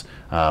experts.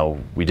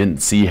 We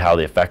didn't see how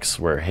the effects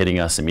were hitting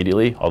us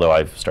immediately, although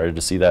I've started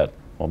to see that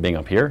while being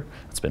up here.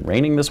 It's been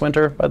raining this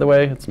winter, by the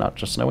way. It's not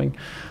just snowing.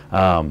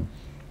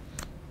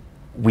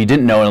 We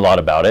didn't know a lot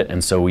about it,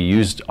 and so we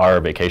used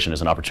our vacation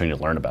as an opportunity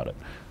to learn about it.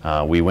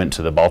 We went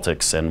to the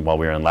Baltics, and while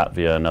we were in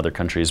Latvia and other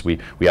countries, we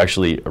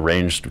actually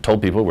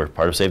told people, we're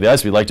part of Save the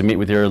Ice, we'd like to meet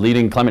with your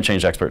leading climate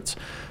change experts.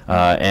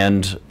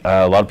 And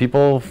a lot of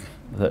people,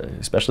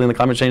 especially in the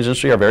climate change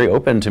industry, are very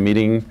open to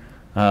meeting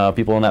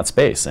people in that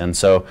space. And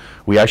so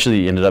we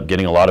actually ended up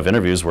getting a lot of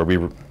interviews where we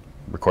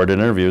recorded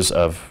interviews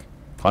of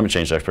climate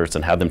change experts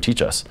and had them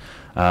teach us.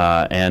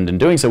 And in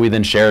doing so, we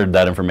then shared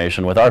that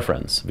information with our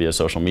friends via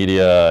social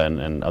media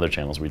and other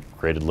channels. We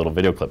created little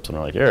video clips and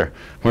we're like, here,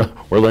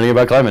 we're learning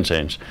about climate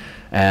change.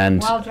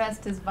 And while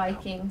dressed as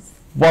Vikings.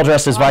 While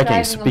dressed as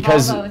Vikings,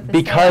 because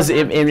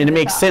it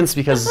makes top. sense,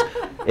 because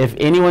if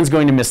anyone's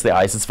going to miss the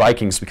ice, it's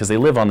Vikings, because they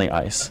live on the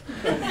ice.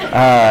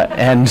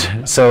 And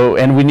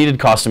we needed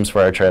costumes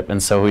for our trip,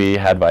 and so we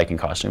had Viking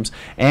costumes.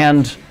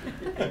 And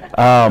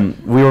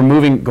we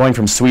were going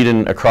from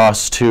Sweden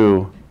across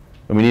to,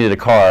 and we needed a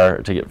car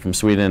to get from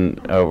Sweden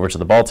over to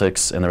the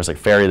Baltics, and there was a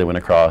ferry that went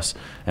across,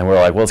 and we're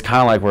like, well, it's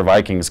kind of like we're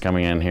Vikings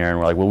coming in here, and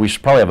we're like, well, we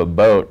should probably have a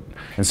boat.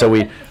 And so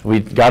we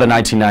got a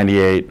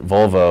 1998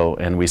 Volvo,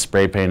 and we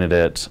spray painted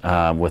it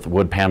with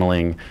wood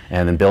paneling,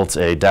 and then built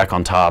a deck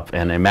on top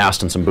and a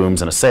mast and some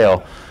booms and a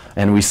sail,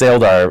 and we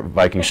sailed our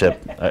Viking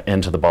ship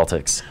into the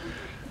Baltics.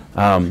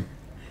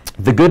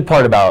 The good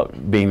part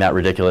about being that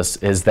ridiculous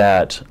is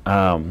that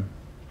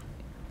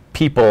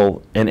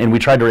people, and we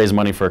tried to raise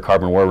money for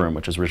Carbon War Room,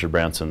 which is Richard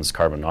Branson's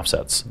carbon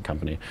offsets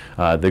company.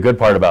 The good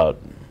part about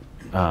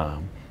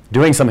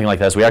doing something like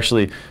this, we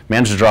actually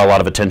managed to draw a lot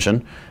of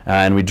attention,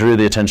 and we drew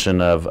the attention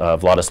of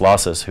Vladas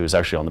Lasas, who's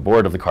actually on the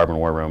board of the Carbon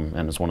War Room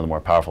and is one of the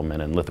more powerful men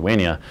in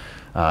Lithuania.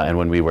 And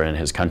when we were in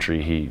his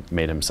country, he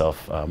made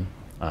himself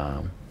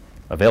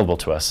available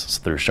to us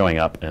through showing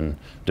up and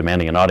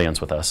demanding an audience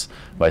with us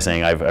by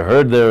saying, I've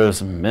heard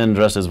there's men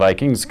dressed as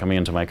Vikings coming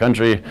into my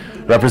country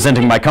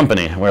representing my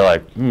company. And we're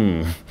like,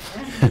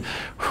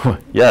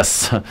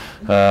 yes.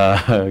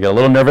 Got a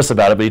little nervous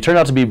about it, but he turned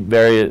out to be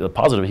very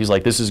positive. He's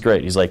like, this is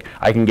great. He's like,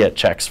 I can get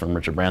checks from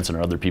Richard Branson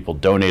or other people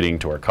donating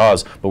to our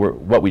cause, but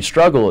what we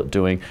struggle at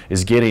doing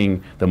is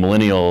getting the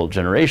millennial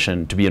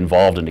generation to be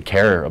involved and to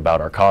care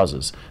about our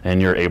causes,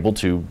 and you're able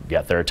to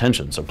get their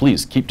attention. So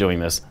please keep doing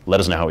this. Let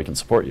us know how we can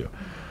support you.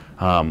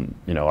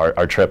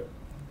 Our trip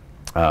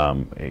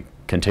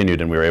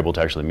continued, and we were able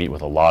to actually meet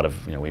with a lot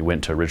of, we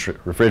went to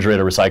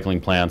refrigerator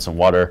recycling plants and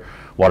water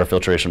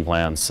filtration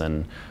plants,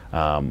 and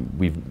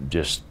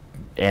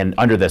and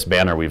under this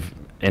banner we've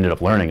ended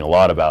up learning a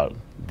lot about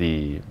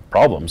the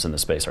problems in the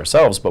space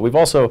ourselves, but we've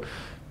also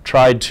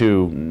tried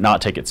to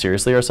not take it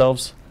seriously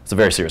ourselves. It's a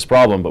very serious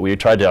problem, but we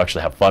tried to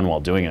actually have fun while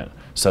doing it,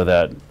 so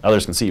that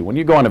others can see. When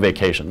you go on a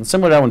vacation,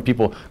 similar to when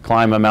people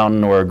climb a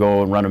mountain or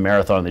go and run a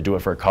marathon, and they do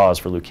it for a cause,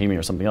 for leukemia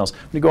or something else.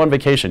 When you go on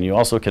vacation, you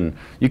also can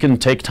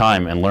take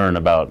time and learn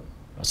about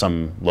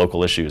some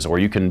local issues, or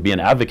you can be an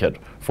advocate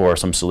for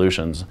some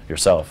solutions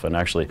yourself and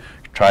actually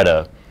try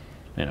to,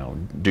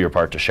 do your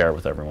part to share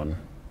with everyone.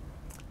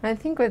 I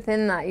think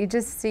within that, you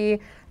just see,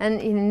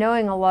 and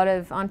knowing a lot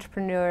of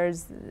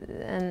entrepreneurs,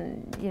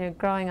 and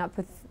growing up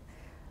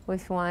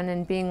with one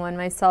and being one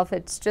myself,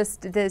 it's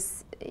just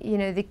this,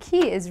 the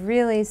key is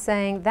really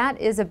saying that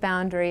is a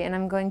boundary and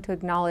I'm going to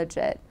acknowledge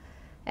it,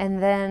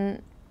 and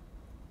then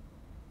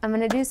I'm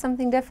going to do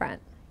something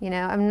different.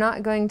 I'm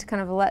not going to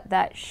kind of let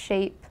that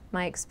shape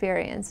my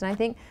experience. And I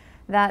think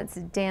that's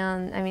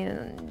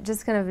Dan,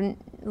 just kind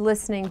of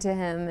listening to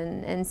him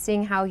and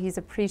seeing how he's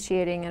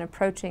appreciating and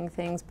approaching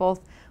things both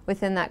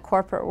within that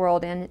corporate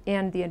world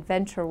and the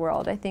adventure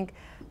world. I think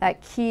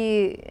that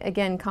key,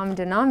 again, common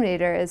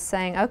denominator is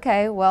saying,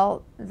 okay,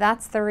 well,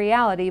 that's the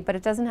reality, but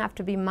it doesn't have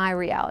to be my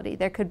reality.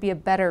 There could be a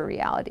better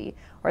reality,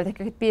 or there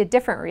could be a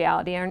different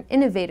reality, or an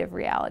innovative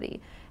reality.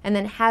 And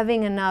then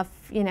having enough,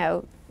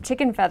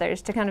 chicken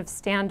feathers to kind of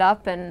stand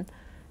up and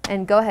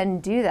go ahead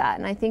and do that.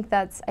 And I think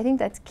that's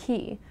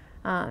key.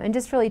 And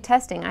just really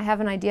testing. I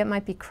have an idea, it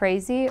might be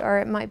crazy, or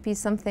it might be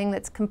something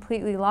that's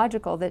completely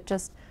logical that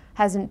just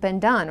hasn't been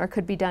done or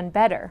could be done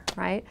better,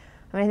 right?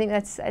 I think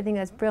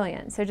that's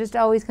brilliant. So just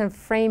always kind of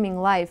framing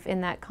life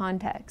in that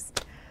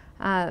context.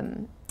 I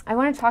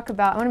want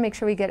to make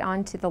sure we get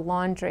onto the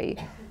laundry.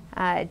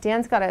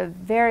 Dan's got a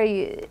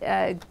very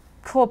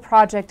cool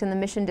project in the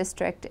Mission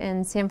District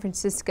in San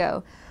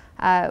Francisco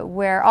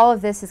where all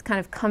of this has kind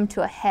of come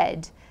to a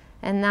head.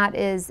 And that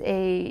is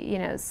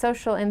a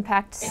social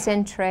impact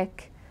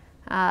centric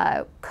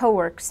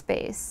co-work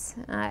space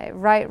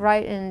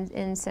right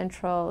in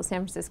central San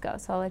Francisco.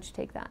 So I'll let you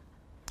take that.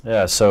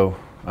 Yeah. So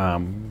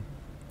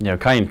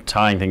kind of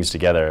tying things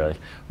together. Like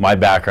my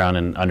background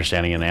in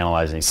understanding and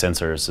analyzing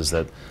sensors is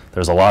that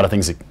there's a lot of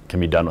things that can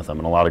be done with them,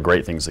 and a lot of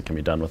great things that can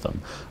be done with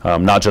them.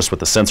 Not just with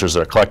the sensors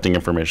that are collecting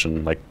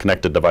information, like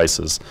connected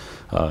devices,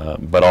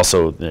 but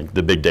also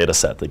the big data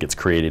set that gets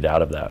created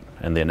out of that,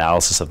 and the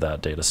analysis of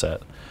that data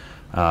set.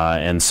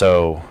 And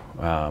so,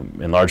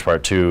 in large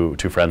part, two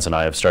friends and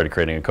I have started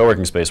creating a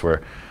co-working space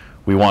where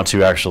we want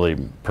to actually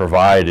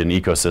provide an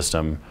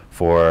ecosystem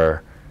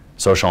for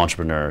social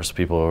entrepreneurs,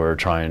 people who are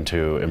trying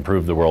to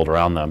improve the world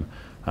around them,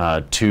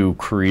 to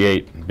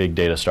create big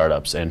data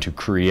startups and to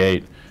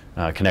create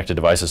connected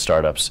devices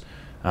startups,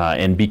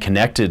 and be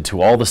connected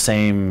to all the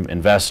same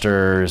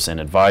investors and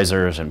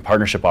advisors and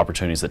partnership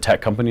opportunities that tech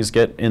companies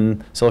get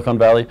in Silicon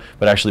Valley,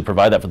 but actually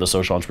provide that for the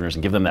social entrepreneurs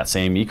and give them that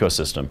same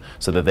ecosystem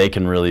so that they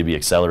can really be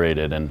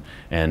accelerated and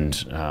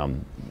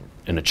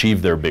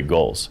achieve their big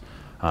goals.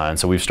 And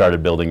so we've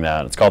started building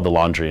that. It's called The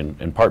Laundry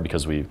in part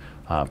because we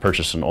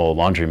purchased an old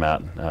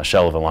laundromat,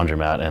 shell of a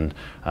laundromat,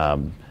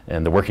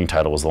 and the working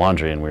title was the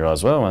laundry, and we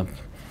realized, well, it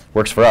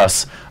works for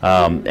us,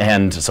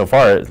 and so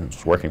far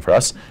it's working for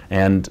us,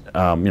 and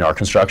our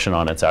construction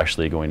on it's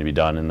actually going to be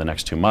done in the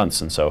next 2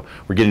 months, and so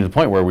we're getting to the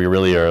point where we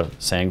really are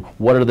saying,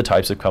 what are the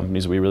types of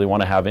companies we really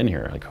want to have in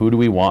here? Like, who do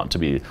we want to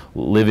be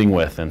living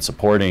with and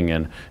supporting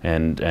and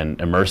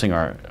immersing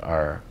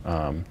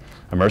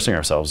immersing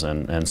ourselves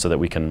in, and so that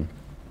we can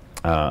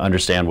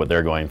understand what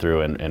they're going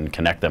through and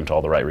connect them to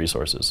all the right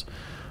resources.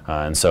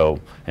 And so,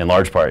 in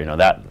large part,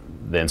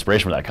 the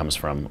inspiration for that comes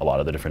from a lot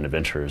of the different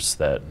adventures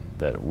that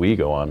we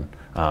go on,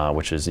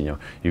 which is, you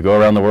go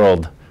around the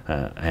world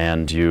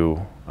and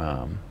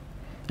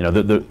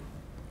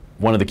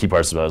one of the key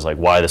parts about it is like,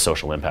 why the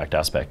social impact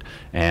aspect.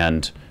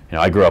 And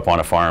I grew up on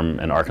a farm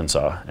in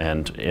Arkansas,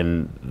 and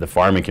in the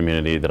farming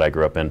community that I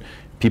grew up in,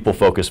 people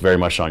focus very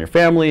much on your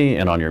family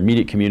and on your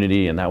immediate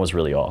community, and that was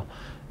really all.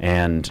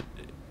 And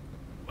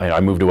I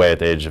moved away at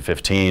the age of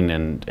 15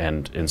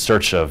 and in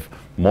search of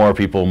more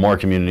people, more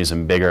communities,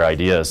 and bigger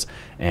ideas.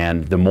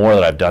 And the more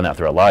that I've done that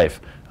throughout life,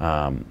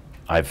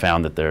 I've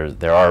found that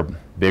there are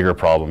bigger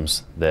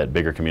problems that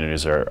bigger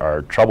communities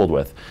are troubled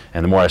with.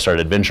 And the more I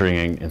started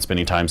adventuring and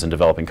spending times in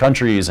developing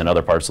countries and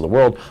other parts of the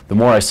world, the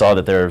more I saw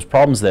that there's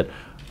problems that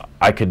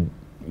I could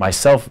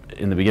myself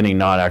in the beginning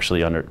not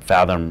actually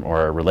fathom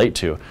or relate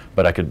to,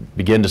 but I could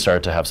begin to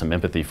start to have some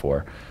empathy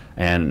for.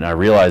 And I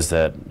realized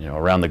that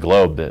around the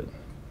globe, that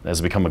as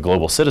I become a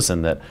global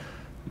citizen, that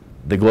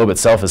the globe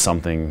itself is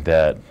something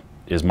that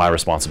is my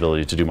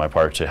responsibility to do my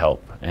part to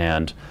help.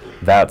 And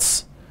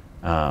that's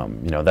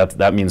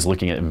that means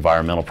looking at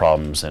environmental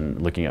problems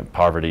and looking at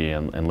poverty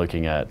and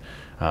looking at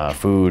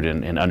food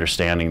and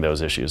understanding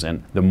those issues.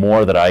 And the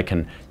more that I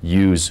can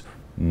use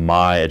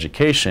my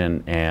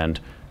education and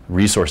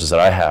resources that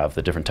I have,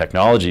 the different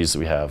technologies that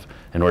we have,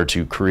 in order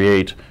to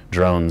create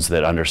drones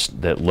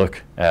that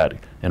look at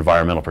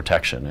environmental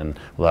protection and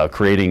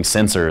creating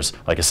sensors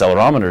like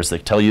accelerometers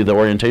that tell you the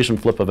orientation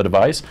flip of a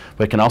device,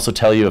 but can also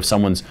tell you if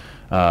someone's,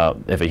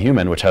 if a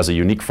human, which has a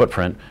unique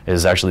footprint,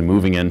 is actually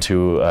moving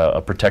into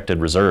a protected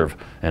reserve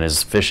and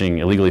is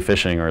illegally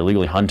fishing or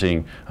illegally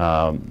hunting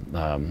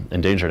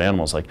endangered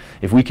animals. Like,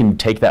 if we can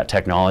take that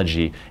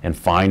technology and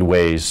find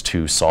ways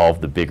to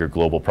solve the bigger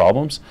global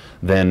problems,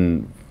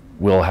 then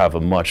we'll have a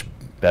much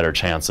better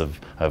chance of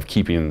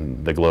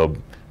keeping the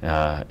globe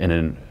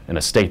in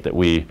a state that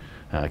we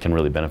can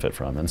really benefit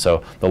from. And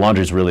so the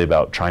laundry is really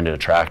about trying to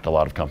attract a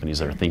lot of companies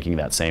that are thinking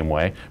that same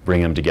way,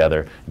 bring them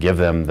together, give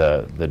them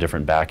the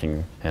different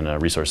backing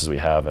and resources we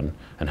have, and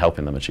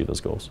helping them achieve those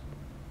goals.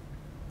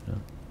 Yeah.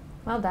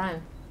 Well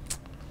done.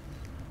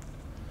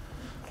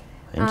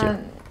 Thank you.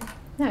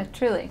 No,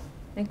 truly.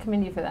 I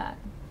commend you for that.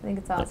 I think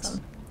it's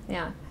awesome. Thanks.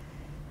 Yeah.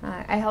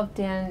 I helped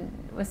Dan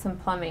with some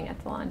plumbing at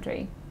the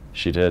laundry.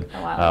 She did.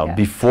 A while ago.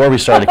 Before we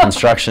started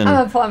construction,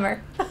 I'm a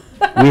plumber.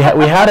 we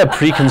had a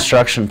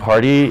pre-construction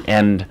party,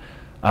 and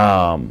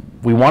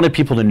we wanted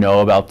people to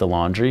know about the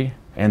laundry,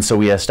 and so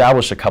we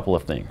established a couple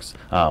of things,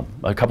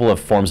 a couple of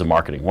forms of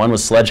marketing. One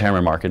was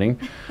sledgehammer marketing,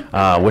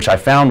 which I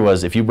found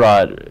was if you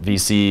brought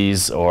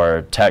VCs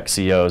or tech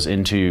CEOs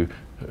in to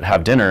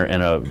have dinner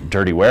in a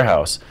dirty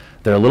warehouse,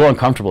 they're a little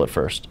uncomfortable at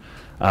first.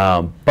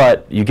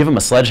 But you give them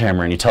a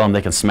sledgehammer and you tell them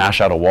they can smash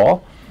out a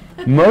wall.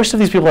 Most of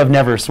these people have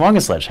never swung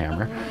a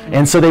sledgehammer,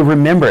 and so they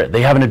remember it.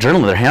 They have an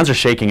adrenaline. Their hands are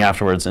shaking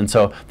afterwards, and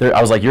so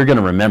I was like, you're going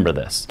to remember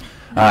this.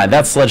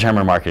 That's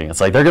sledgehammer marketing. It's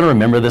like they're going to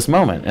remember this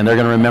moment, and they're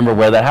going to remember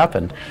where that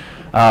happened.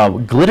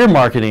 Glitter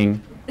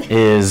marketing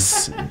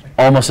is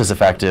almost as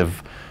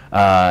effective,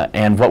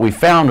 and what we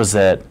found was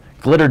that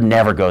glitter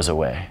never goes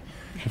away.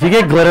 If you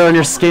get glitter on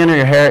your skin or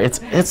your hair,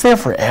 it's there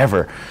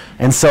forever.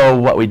 And so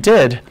what we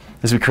did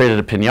is we created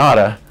a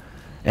piñata,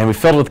 and we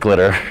filled it with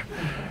glitter,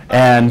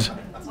 and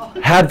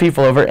had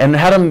people over and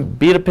had them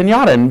beat a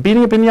piñata. And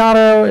beating a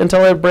piñata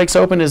until it breaks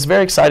open is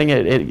very exciting.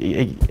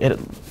 It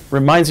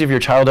reminds you of your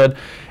childhood.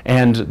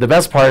 And the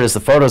best part is the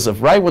photos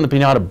of right when the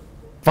piñata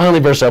finally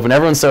bursts open.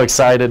 Everyone's so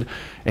excited,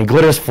 and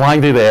glitter's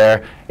flying through the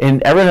air,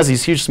 and everyone has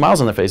these huge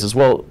smiles on their faces.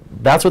 Well,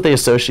 that's what they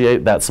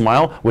associate that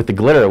smile with, the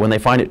glitter, when they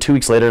find it 2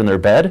 weeks later in their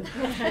bed.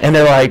 And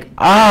they're like,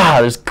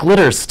 there's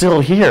glitter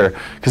still here,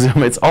 because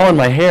it's all in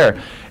my hair.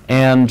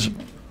 And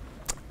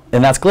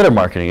that's glitter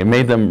marketing. It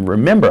made them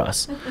remember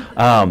us.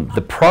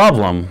 The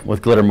problem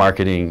with glitter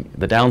marketing,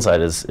 the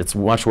downside is it's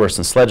much worse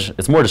than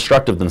it's more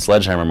destructive than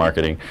sledgehammer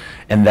marketing,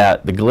 in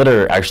that the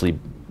glitter actually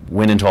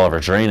went into all of our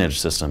drainage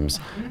systems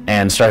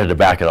and started to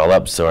back it all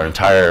up, so our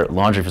entire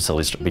laundry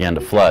facilities began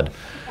to flood.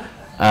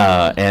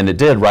 And it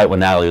did right when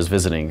Natalie was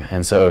visiting.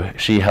 And so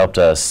she helped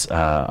us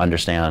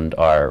understand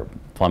our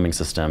plumbing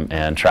system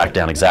and track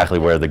down exactly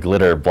where the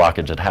glitter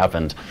blockage had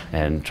happened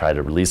and try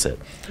to release it.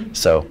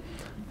 So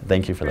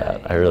thank you for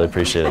that. I really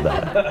appreciated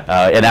that.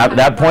 And at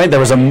that point, there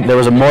was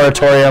a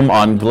moratorium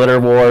on glitter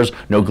wars,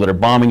 no glitter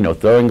bombing, no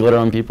throwing glitter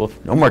on people,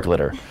 no more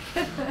glitter.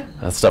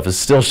 That stuff is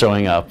still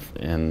showing up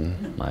in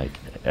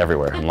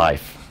everywhere in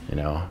life.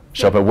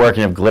 Show up at work and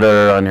you have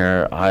glitter on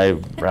your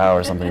eyebrow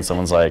or something, and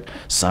someone's like,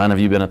 "Son, have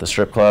you been at the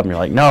strip club?" And you're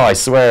like, "No, I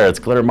swear, it's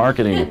glitter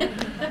marketing."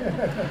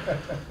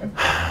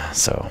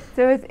 So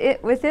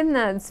within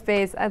that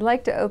space, I'd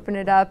like to open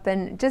it up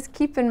and just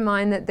keep in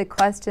mind that the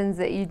questions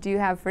that you do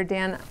have for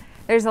Dan,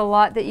 there's a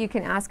lot that you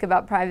can ask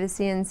about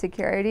privacy and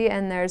security,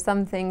 and there are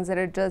some things that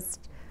are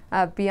just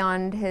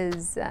beyond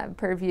his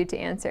purview to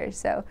answer.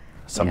 So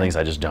some things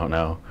I just don't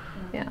know.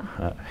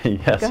 Yeah.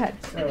 Yes. Go ahead.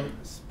 So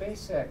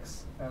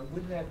SpaceX,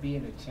 wouldn't that be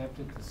an attempt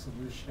at the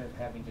solution of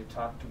having to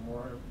talk to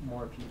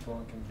more people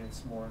and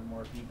convince more and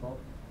more people,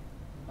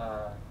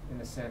 in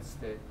the sense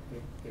that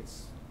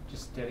it's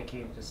just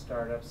dedicated to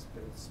startups,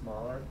 but it's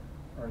smaller,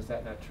 or is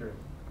that not true?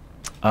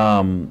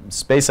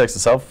 SpaceX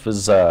itself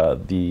is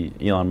the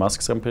Elon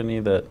Musk's company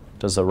that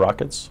does the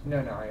rockets. No,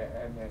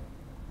 I meant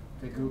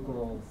the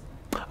Google.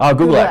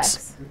 Google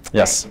X.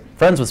 Yes, Right.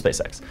 friends with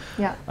SpaceX.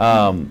 Yeah.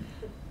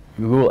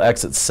 Google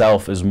X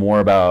itself is more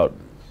about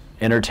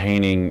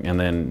entertaining and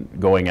then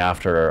going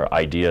after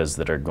ideas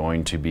that are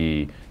going to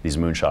be these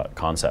moonshot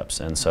concepts.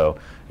 And so,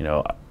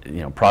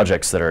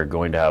 projects that are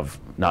going to have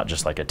not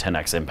just like a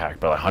 10x impact,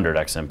 but a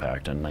 100x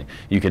impact. And like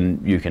you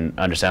can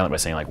understand that by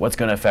saying like, what's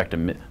going to affect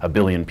a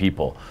billion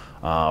people,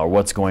 or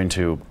what's going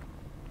to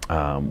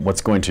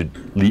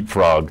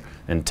leapfrog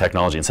in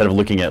technology, instead of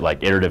looking at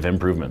like iterative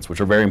improvements, which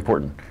are very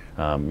important.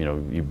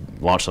 You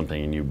launch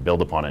something and you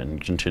build upon it and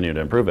continue to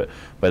improve it.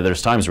 But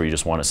there's times where you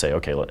just want to say,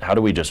 okay, how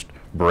do we just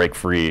break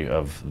free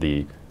of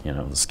the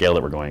the scale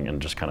that we're going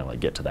and just kind of like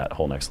get to that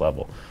whole next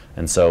level?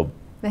 And so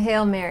The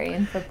Hail Mary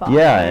in football.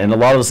 yeah, and a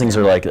lot of those things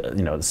are like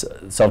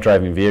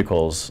self-driving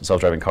vehicles,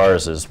 self-driving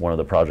cars is one of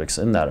the projects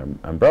in that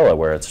umbrella,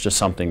 where it's just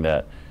something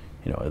that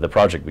the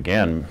project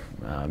began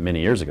many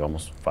years ago,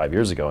 almost 5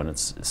 years ago, and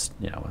it's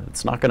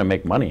not going to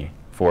make money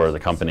for the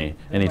company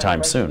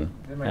anytime soon.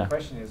 Then my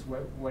question is,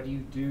 what do you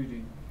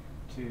do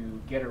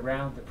to get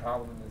around the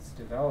problem that's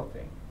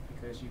developing?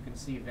 Because you can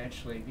see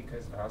eventually,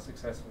 because of how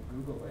successful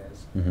Google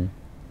is, Mm-hmm.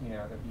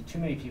 There'll be too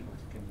many people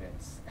to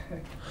convince.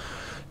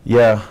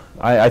 Yeah,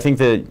 I think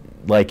that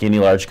like any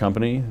large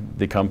company,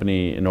 the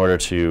company, in order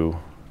to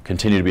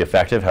continue to be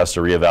effective, has to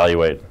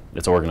reevaluate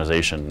its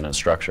organization and its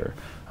structure.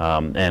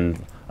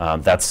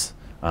 That's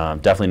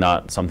definitely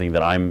not something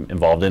that I'm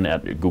involved in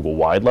at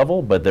Google-wide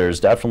level, but there's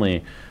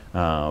definitely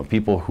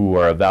people who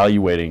are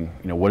evaluating,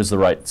 what is the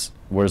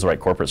right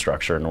corporate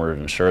structure in order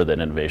to ensure that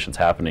innovation's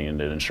happening and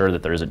to ensure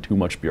that there isn't too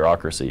much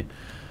bureaucracy.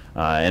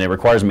 And it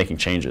requires making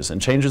changes,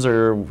 and changes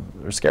are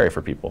scary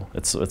for people.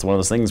 It's one of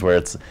those things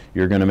where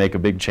you're going to make a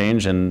big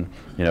change, and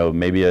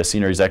maybe a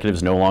senior executive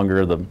is no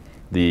longer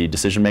the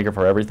decision maker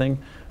for everything.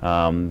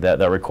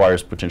 That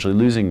requires potentially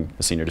losing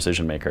a senior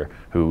decision maker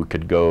who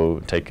could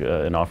go take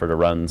an offer to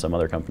run some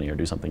other company or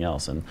do something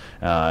else.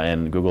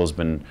 And Google's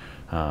been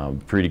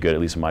pretty good, at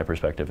least in my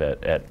perspective,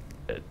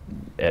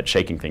 at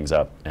shaking things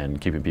up and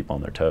keeping people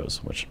on their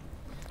toes, which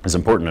is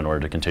important in order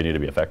to continue to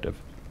be effective.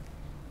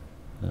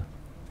 Yeah.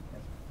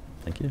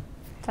 Thank you.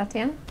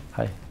 Tatiana?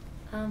 Hi.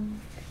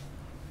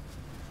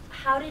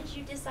 How did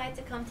you decide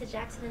to come to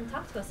Jackson and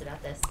talk to us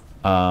about this?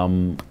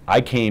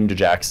 I came to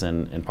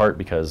Jackson in part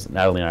because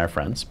Natalie and I are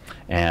friends,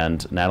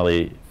 and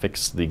Natalie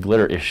fixed the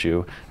glitter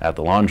issue at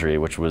the laundry,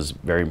 which was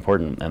very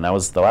important, and that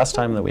was the last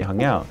time that we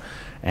hung out.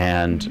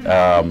 And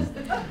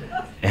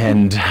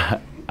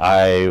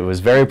I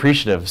was very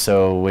appreciative.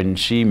 So when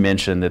she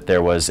mentioned that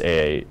there was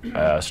a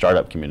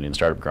startup community and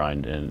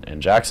StartupGrind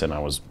in Jackson, I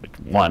was,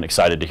 one,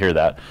 excited to hear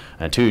that,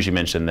 and two, she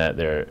mentioned that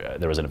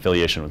there was an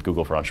affiliation with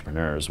Google for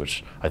Entrepreneurs,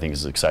 which I think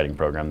is an exciting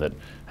program that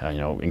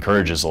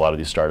encourages a lot of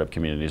these startup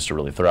communities to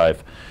really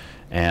thrive.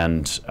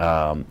 And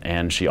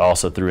she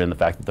also threw in the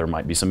fact that there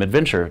might be some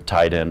adventure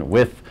tied in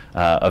with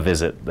a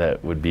visit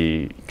that would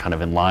be kind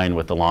of in line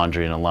with the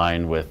laundry and in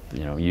line with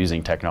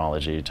using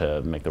technology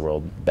to make the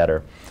world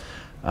better.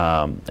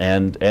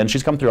 And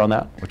she's come through on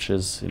that, which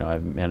is,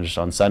 I've managed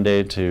on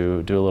Sunday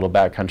to do a little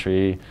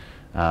backcountry,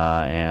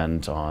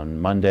 and on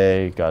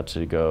Monday got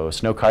to go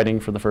snow kiting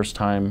for the first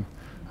time,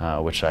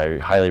 which I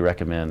highly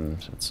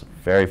recommend. It's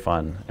very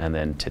fun. And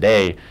then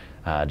today,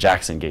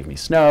 Jackson gave me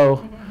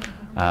snow,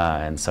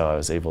 and so I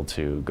was able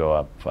to go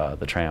up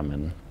the tram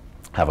and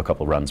have a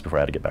couple runs before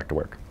I had to get back to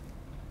work.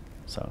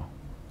 So,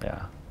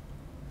 yeah.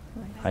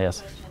 Hi,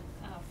 yes.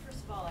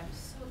 First of all, I'm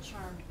so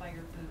charmed by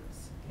your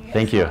boots.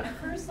 Thank you. At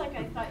first,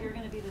 I thought you were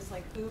going to be this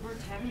uber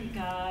techie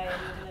guy,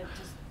 and you're going to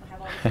just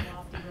have all this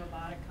lofty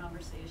robotic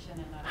conversation,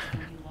 and I was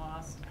going to be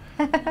lost.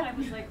 And then I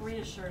was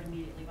reassured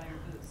immediately by your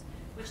boots,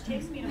 which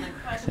takes me to my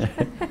question,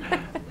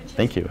 which is,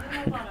 Thank you.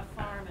 You're up on a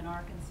farm in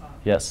Arkansas.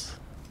 Yes.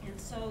 And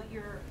so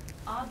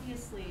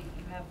obviously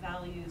you have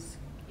values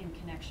in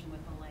connection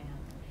with the land.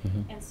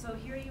 Mm-hmm. And so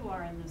here you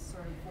are in this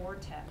sort of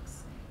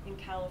vortex in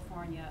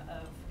California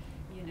of,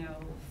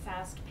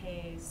 fast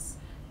pace,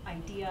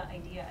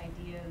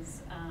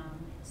 ideas,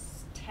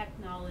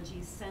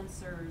 technology,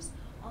 sensors,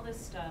 all this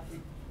stuff.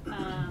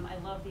 I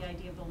love the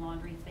idea of the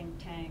laundry think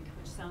tank,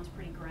 which sounds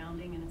pretty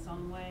grounding in its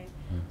own way.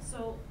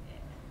 So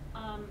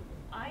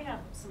I have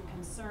some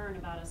concern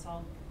about us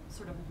all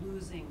sort of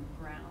losing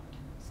ground,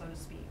 so to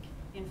speak,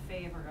 in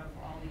favor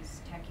of all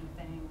these techie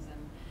things,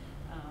 and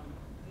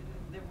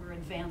that we're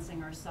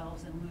advancing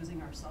ourselves and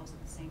losing ourselves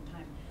at the same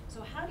time.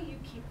 So how do you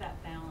keep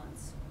that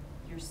balance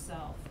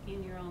yourself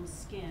in your own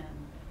skin,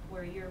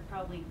 where you're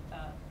probably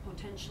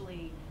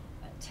potentially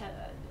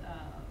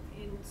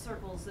in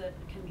circles that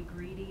can be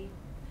greedy,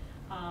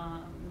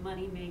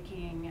 money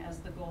making as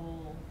the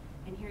goal,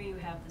 and here you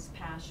have this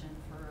passion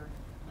for,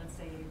 let's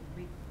say,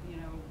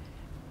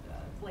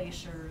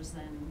 glaciers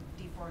and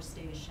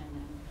deforestation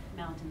and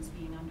mountains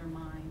being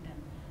undermined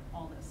and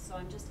all this. So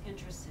I'm just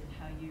interested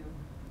how you...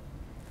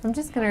 I'm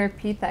just going to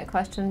repeat that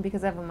question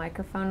because I have a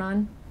microphone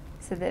on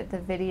so that the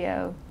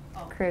video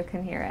crew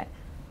can hear it.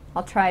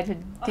 I'll try to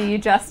do you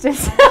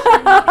justice.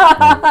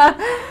 But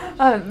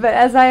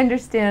as I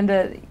understand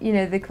it,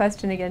 the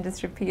question again,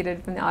 just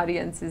repeated from the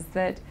audience, is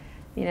that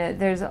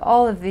there's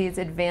all of these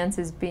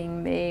advances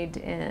being made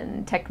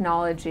in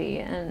technology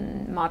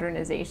and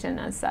modernization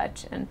as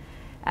such, and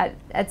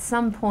at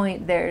some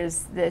point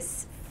there's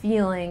this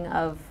feeling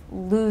of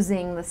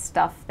losing the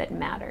stuff that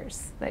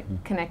matters,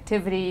 like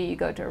connectivity. You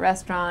go to a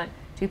restaurant,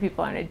 two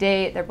people on a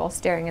date, they're both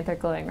staring at their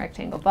glowing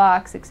rectangle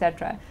box,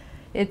 etc.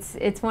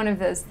 It's one of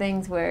those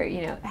things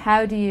where,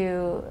 how do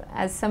you,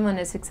 as someone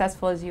as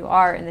successful as you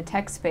are in the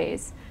tech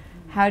space,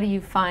 how do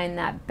you find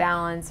that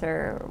balance,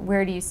 or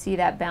where do you see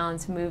that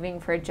balance moving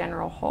for a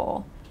general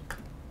whole?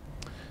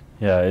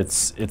 Yeah,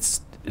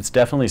 it's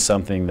definitely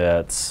something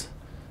that's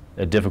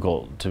a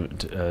difficult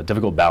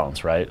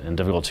balance, right, and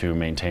difficult to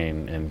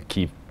maintain and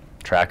keep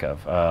track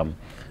of.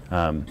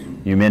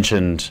 You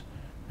mentioned,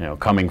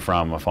 coming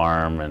from a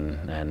farm,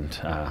 and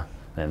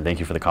thank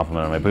you for the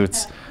compliment on my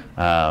boots.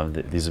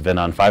 These have been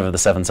on 5 of the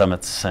 7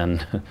 summits,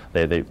 and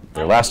they're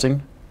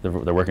lasting.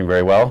 They're working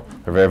very well.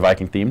 They're very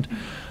Viking themed.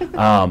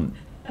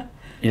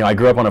 I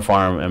grew up on a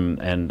farm,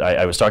 and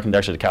I was talking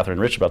actually to Catherine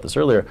Rich about this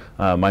earlier.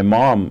 My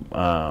mom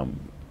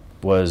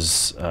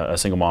was a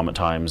single mom at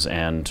times,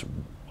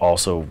 and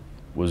also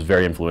was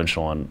very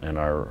influential in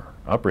our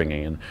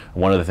upbringing. And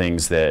one of the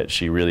things that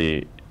she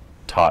really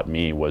taught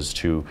me was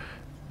to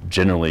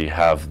generally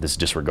have this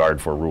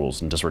disregard for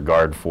rules and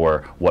disregard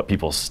for what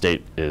people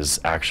state is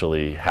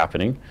actually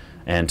happening,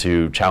 and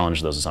to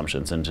challenge those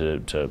assumptions and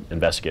to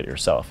investigate it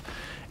yourself.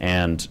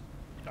 And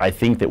I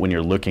think that when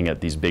you're looking at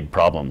these big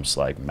problems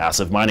like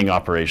massive mining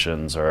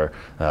operations, or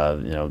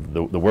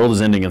the world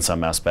is ending in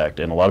some aspect,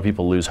 and a lot of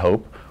people lose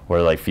hope,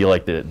 or feel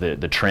like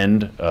the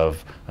trend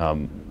of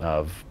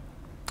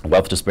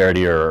wealth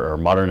disparity or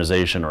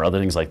modernization or other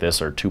things like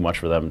this are too much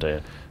for them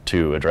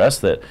to address,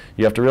 that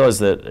you have to realize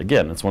that,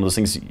 again, it's one of those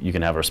things you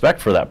can have respect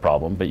for that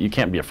problem, but you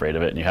can't be afraid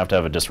of it, and you have to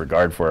have a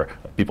disregard for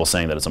people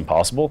saying that it's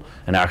impossible,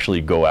 and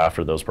actually go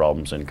after those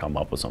problems and come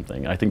up with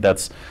something. And I think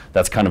that's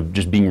kind of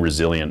just being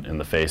resilient in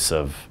the face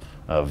of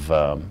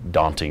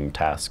daunting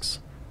tasks.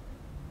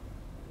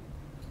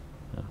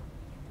 Yeah.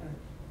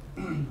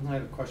 I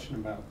have a question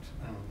about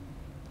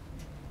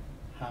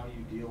how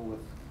you deal with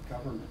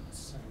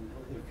governments, and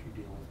if you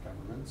deal with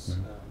governments.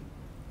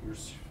 Your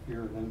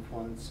sphere of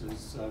influence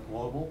is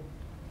global.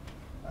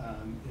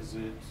 Is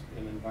it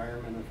an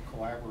environment of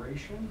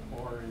collaboration,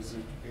 or is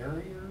it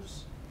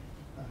barriers?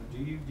 Do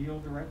you deal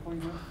directly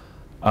with?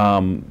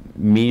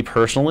 Me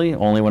personally,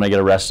 only when I get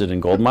arrested in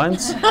gold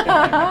mines.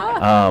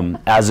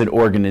 As an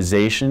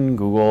organization,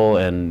 Google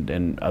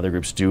and other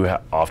groups do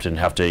often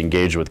have to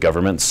engage with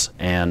governments,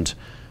 and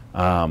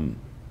I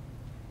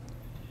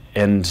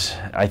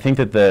think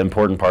that the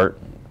important part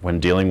when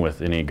dealing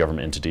with any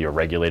government entity or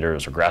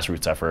regulators or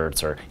grassroots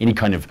efforts or any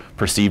kind of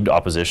perceived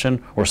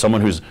opposition, or someone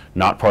who's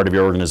not part of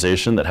your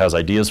organization that has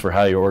ideas for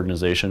how your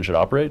organization should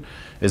operate,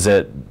 is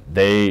that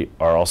they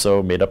are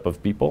also made up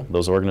of people,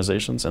 those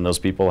organizations, and those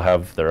people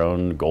have their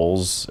own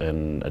goals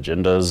and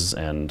agendas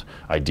and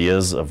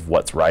ideas of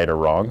what's right or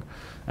wrong.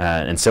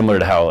 And similar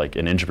to how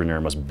an entrepreneur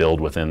must build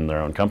within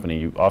their own company,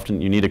 you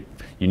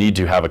need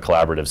to have a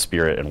collaborative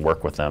spirit and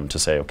work with them to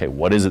say, okay,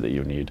 what is it that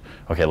you need?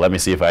 Okay, let me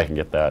see if I can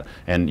get that.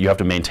 And you have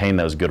to maintain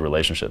those good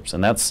relationships,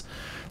 and that's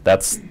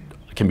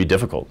can be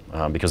difficult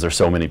because there's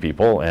so many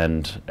people,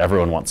 and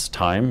everyone wants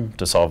time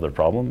to solve their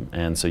problem,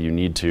 and so you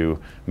need to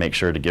make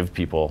sure to give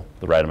people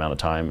the right amount of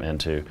time, and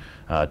to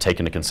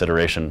take into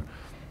consideration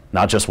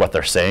not just what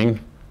they're saying,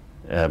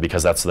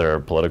 because that's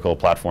their political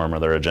platform or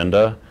their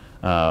agenda.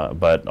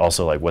 But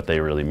also what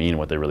they really mean,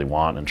 what they really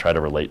want, and try to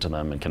relate to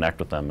them and connect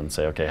with them and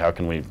say, okay, how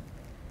can we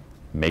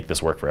make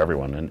this work for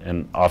everyone?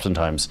 And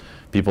oftentimes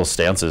people's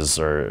stances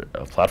or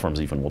platforms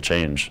even will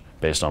change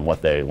based on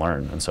what they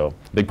learn. And so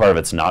a big part of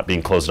it's not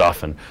being closed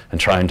off and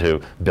trying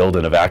to build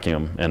in a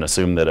vacuum and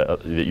assume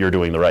that you're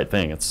doing the right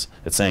thing. It's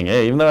saying,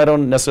 hey, even though I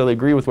don't necessarily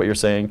agree with what you're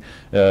saying,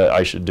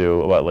 I should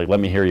do, let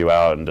me hear you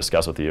out and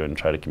discuss with you and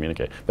try to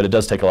communicate. But it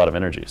does take a lot of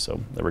energy, so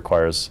it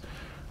requires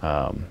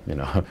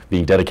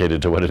being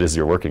dedicated to what it is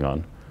you're working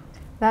on.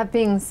 That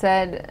being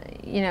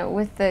said,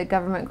 with the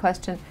government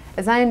question,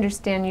 as I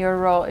understand your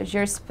role is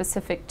you're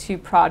specific to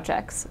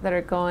projects that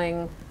are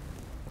going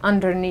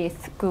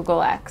underneath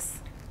Google X,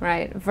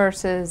 right,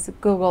 versus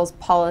Google's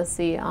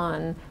policy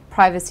on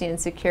privacy and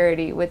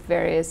security with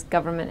various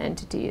government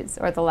entities,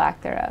 or the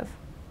lack thereof.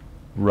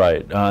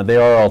 Right. They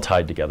are all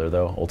tied together,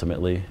 though,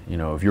 ultimately.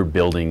 If you're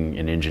building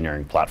an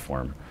engineering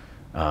platform,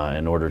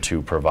 in order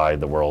to provide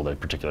the world a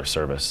particular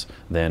service,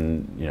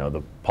 then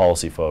the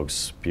policy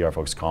folks, PR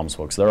folks, comms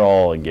folks, they're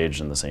all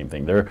engaged in the same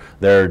thing.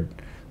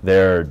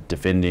 They're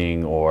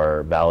defending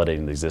or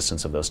validating the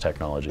existence of those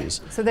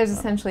technologies. So there's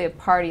essentially a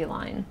party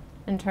line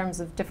in terms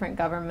of different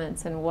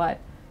governments and what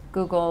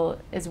Google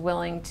is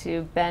willing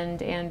to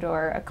bend and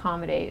or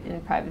accommodate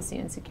in privacy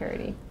and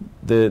security.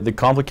 The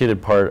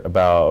complicated part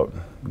about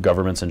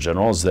governments in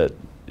general is that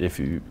if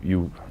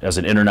you as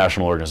an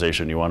international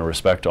organization, you want to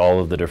respect all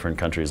of the different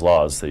countries'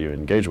 laws that you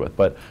engage with,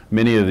 but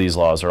many of these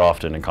laws are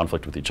often in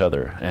conflict with each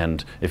other,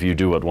 and if you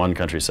do what one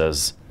country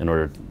says in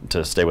order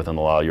to stay within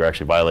the law, you're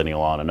actually violating a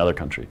law in another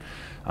country.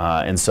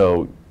 And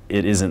so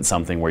it isn't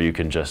something where you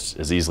can just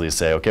as easily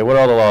say, okay, what are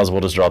all the laws,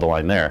 we'll just draw the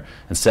line there.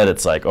 Instead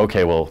it's like,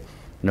 okay, well,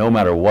 no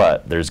matter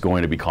what, there's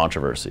going to be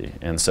controversy.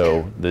 And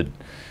so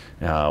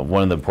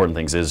one of the important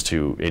things is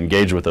to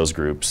engage with those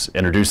groups,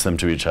 introduce them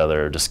to each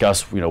other,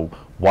 discuss,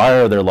 why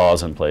are their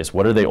laws in place?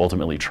 What are they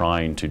ultimately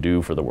trying to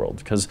do for the world?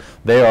 Because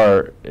they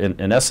are,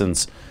 in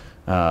essence,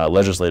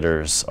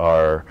 legislators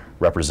are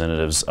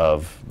representatives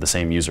of the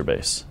same user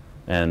base.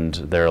 And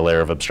they're a layer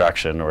of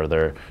abstraction, or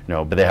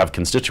but they have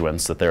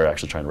constituents that they're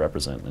actually trying to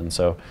represent. And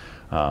so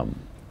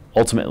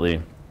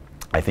ultimately,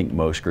 I think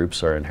most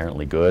groups are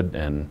inherently good,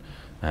 and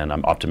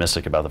I'm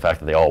optimistic about the fact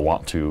that they all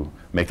want to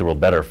make the world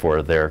better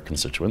for their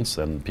constituents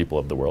and people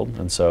of the world.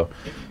 And so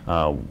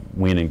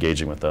when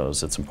engaging with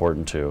those, it's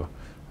important to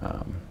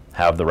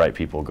have the right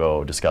people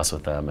go discuss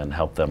with them and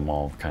help them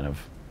all kind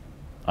of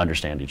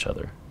understand each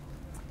other.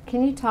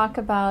 Can you talk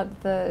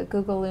about the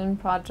Google Loon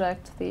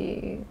project,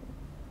 the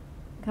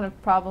kind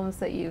of problems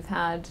that you've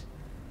had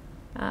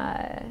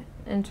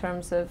in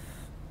terms of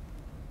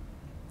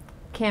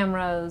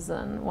cameras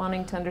and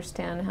wanting to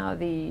understand how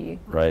the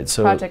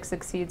project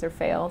succeeds or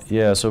fails?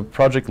 Yeah, so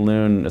Project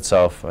Loon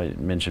itself, I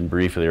mentioned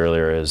briefly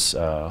earlier, is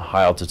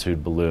high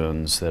altitude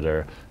balloons that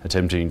are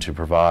attempting to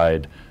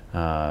provide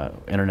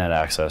internet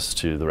access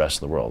to the rest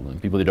of the world.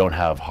 And people who don't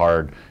have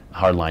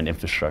hardline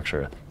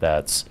infrastructure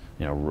that's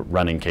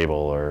running cable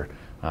or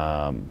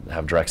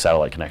have direct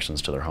satellite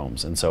connections to their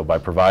homes. And so by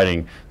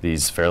providing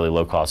these fairly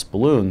low-cost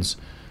balloons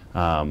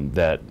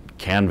that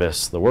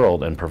canvas the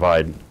world and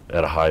provide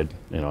at a high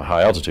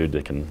altitude,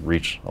 they can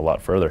reach a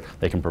lot further.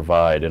 They can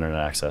provide internet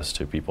access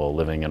to people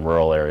living in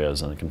rural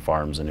areas and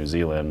farms in New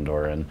Zealand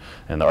or in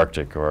the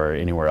Arctic or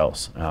anywhere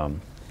else.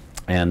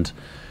 And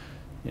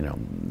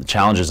the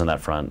challenges in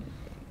that front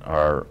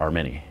are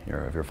many.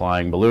 If you're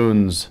flying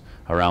balloons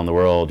around the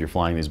world, you're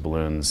flying these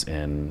balloons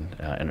in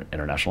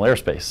international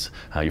airspace.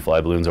 You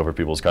fly balloons over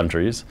people's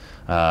countries.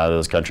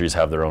 Those countries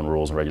have their own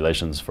rules and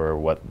regulations for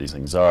what these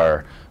things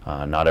are.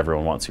 Not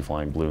everyone wants you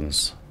flying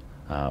balloons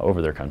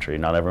over their country.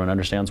 Not everyone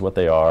understands what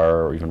they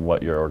are or even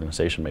what your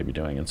organization may be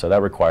doing. And so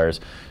that requires,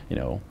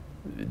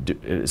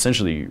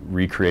 essentially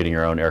recreating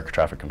your own air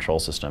traffic control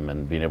system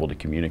and being able to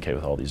communicate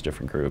with all these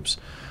different groups.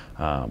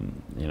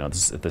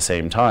 At the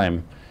same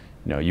time,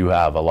 you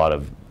have a lot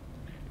of,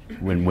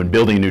 when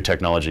building new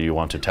technology, you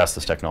want to test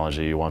this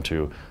technology, you want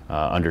to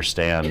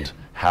understand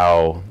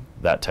how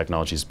that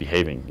technology is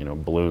behaving.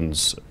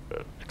 Balloons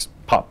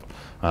pop.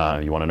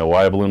 You want to know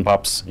why a balloon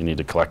pops, you need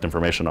to collect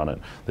information on it.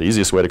 The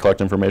easiest way to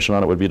collect information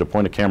on it would be to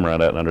point a camera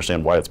at it and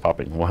understand why it's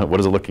popping. What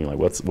is it looking like?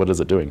 What is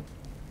it doing?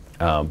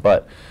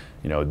 But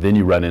then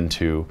you run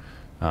into,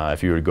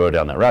 if you were to go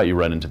down that route, you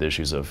run into the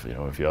issues of,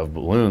 if you have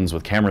balloons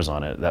with cameras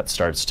on it, that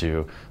starts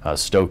to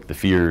stoke the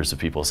fears of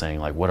people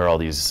saying, like, what are all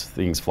these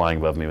things flying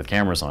above me with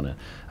cameras on it?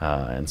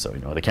 And so,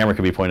 the camera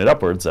could be pointed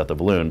upwards at the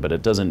balloon, but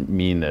it doesn't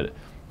mean that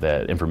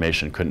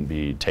information couldn't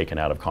be taken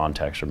out of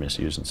context or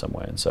misused in some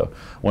way. And so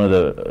one of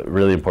the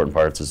really important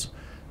parts is,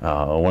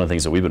 one of the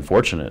things that we've been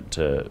fortunate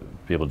to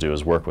be able to do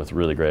is work with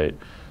really great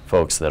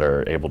folks that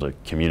are able to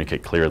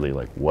communicate clearly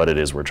like what it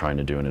is we're trying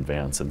to do in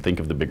advance, and think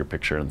of the bigger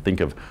picture and think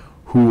of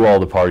who all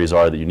the parties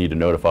are that you need to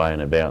notify in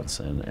advance,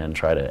 and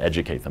try to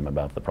educate them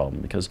about the problem.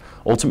 Because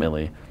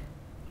ultimately,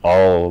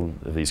 all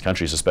of these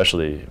countries,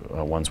 especially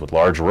ones with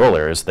large rural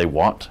areas, they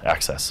want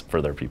access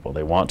for their people.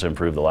 They want to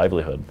improve the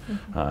livelihood,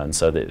 and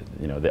so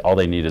all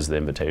they need is the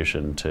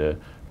invitation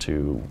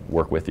to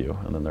work with you,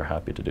 and then they're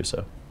happy to do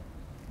so.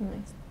 Nice.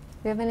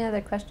 Do you have any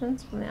other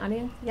questions from the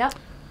audience? Yep.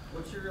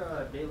 What's your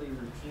daily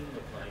routine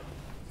look like?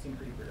 You seem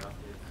pretty productive.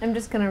 I'm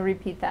just going to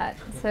repeat that.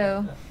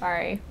 So,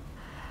 sorry.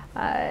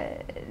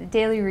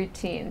 Daily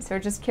routine. So we're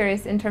just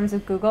curious in terms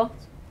of Google.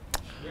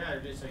 Yeah,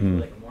 just are you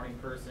like a morning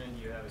person?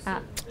 Do you have a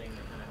certain thing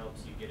that kind of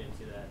helps you get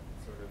into that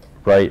sort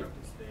of right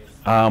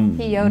space?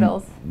 He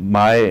yodels.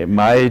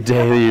 My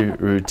daily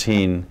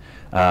routine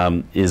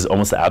is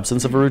almost the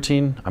absence of a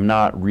routine. I'm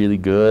not really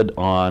good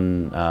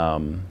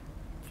on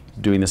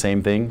doing the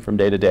same thing from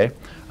day to day.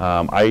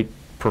 I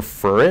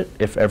prefer it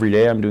if every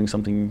day I'm doing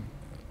something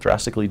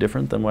drastically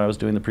different than what I was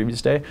doing the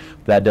previous day.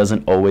 That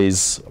doesn't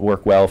always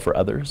work well for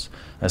others,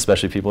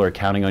 especially people who are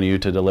counting on you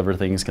to deliver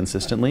things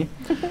consistently.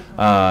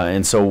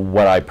 And so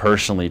what I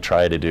personally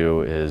try to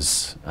do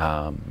is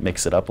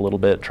mix it up a little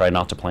bit, try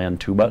not to plan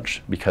too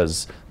much,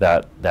 because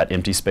that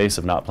empty space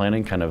of not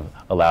planning kind of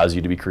allows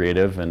you to be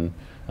creative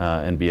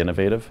and be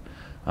innovative.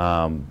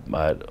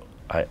 But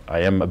I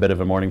am a bit of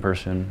a morning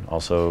person,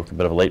 also a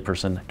bit of a late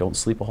person. I don't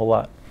sleep a whole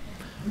lot.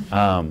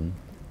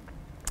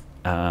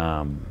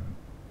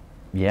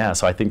 Yeah,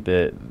 so I think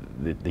the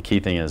key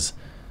thing is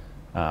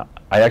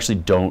I actually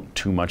don't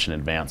too much in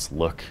advance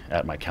look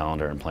at my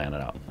calendar and plan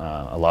it out.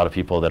 A lot of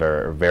people that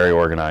are very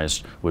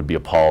organized would be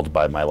appalled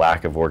by my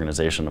lack of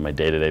organization on my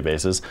day-to-day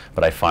basis,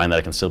 but I find that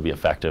I can still be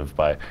effective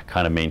by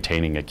kind of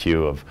maintaining a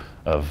queue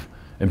of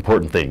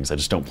important things. I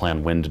just don't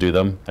plan when to do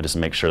them. I just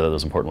make sure that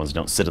those important ones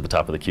don't sit at the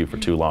top of the queue for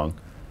too long.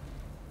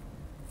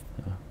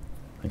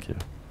 Thank you.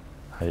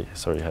 Hi,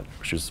 sorry,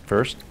 she was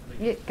first?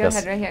 Go Yes.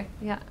 ahead, right here.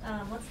 Yeah.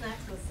 What's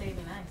next with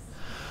saving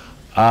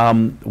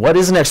ice? What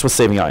is next with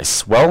saving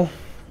ice? Well,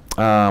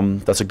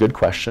 that's a good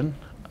question.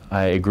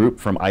 A group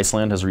from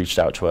Iceland has reached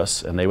out to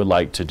us, and they would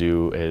like to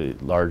do a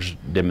large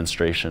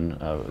demonstration.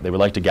 They would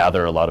like to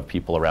gather a lot of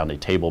people around a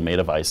table made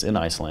of ice in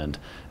Iceland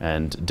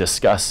and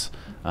discuss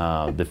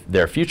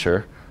their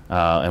future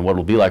and what it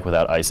will be like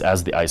without ice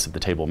as the ice at the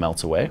table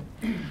melts away.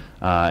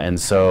 And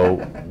so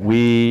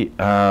we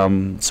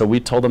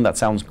told them that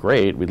sounds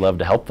great. We'd love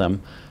to help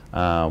them,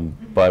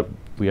 but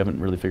we haven't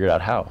really figured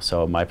out how.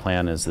 So my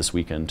plan is this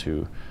weekend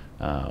to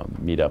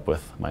meet up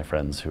with my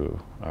friends who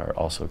are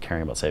also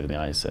caring about saving the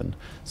ice and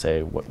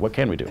say, what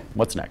can we do?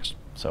 What's next?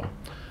 So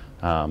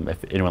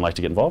if anyone would like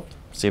to get involved,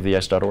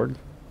 savetheice.org.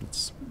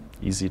 It's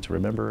easy to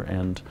remember,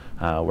 and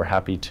we're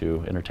happy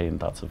to entertain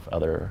thoughts of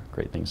other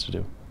great things to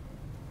do.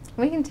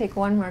 We can take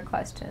one more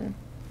question.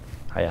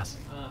 Hi, yes.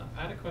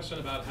 I had a question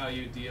about how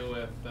you deal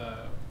with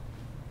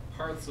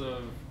parts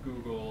of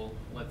Google,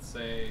 let's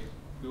say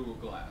Google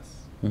Glass.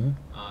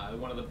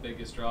 Mm-hmm. One of the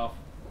biggest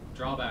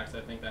drawbacks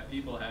I think that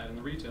people had in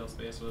the retail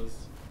space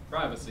was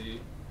privacy,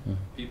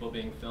 people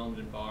being filmed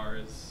in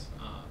bars.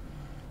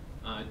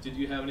 Did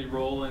you have any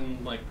role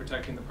in like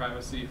protecting the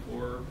privacy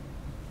for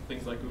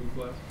things like Google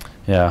Glass?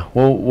 Yeah,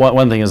 well,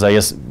 one thing is I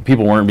guess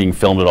people weren't being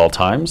filmed at all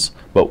times,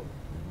 but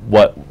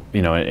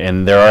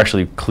and there are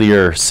actually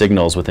clear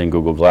signals within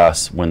Google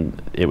Glass when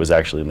it was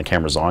actually, when the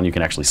camera's on, you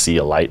can actually see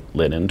a light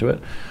lit into it.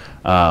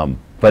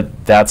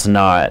 But that's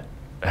not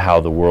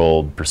how the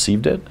world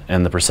perceived it,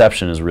 and the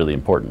perception is really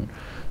important.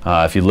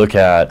 If you look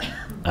at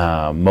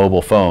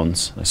mobile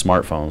phones, like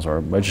smartphones,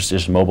 or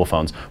just mobile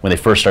phones, when they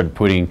first started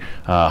putting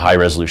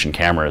high-resolution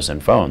cameras in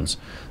phones,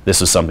 this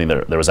was something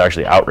that there was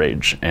actually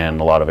outrage in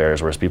a lot of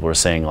areas, whereas people were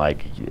saying,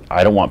 like,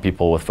 I don't want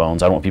people with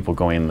phones, I don't want people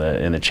going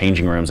in the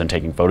changing rooms and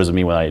taking photos of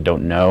me when I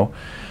don't know.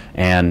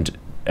 And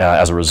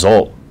as a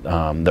result,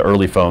 the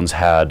early phones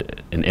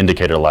had an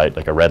indicator light,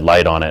 like a red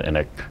light on it, and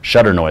a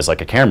shutter noise like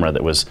a camera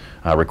that was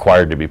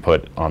required to be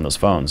put on those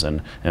phones.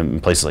 And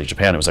in places like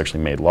Japan, it was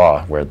actually made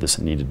law where this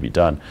needed to be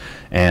done.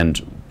 And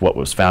what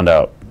was found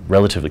out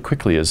relatively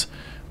quickly is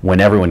when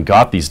everyone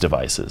got these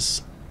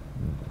devices,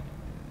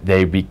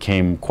 they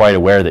became quite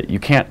aware that you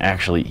can't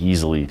actually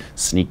easily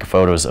sneak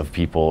photos of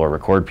people or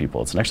record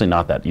people. It's actually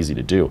not that easy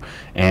to do.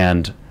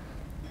 And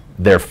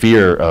their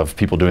fear of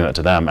people doing that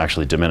to them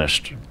actually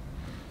diminished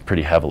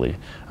pretty heavily.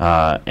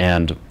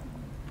 And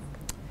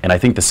I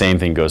think the same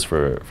thing goes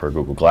for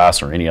Google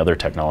Glass or any other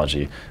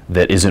technology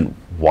that isn't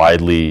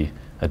widely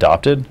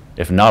adopted.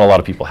 If not a lot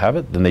of people have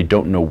it, then they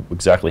don't know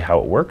exactly how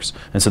it works.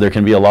 And so there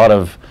can be a lot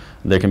of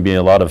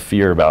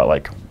fear about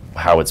like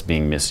how it's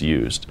being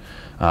misused.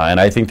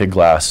 And I think that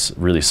Glass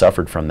really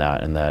suffered from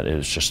that, and that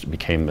it just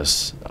became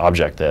this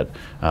object that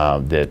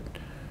that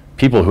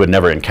people who had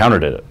never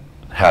encountered it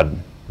had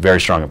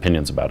very strong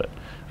opinions about it.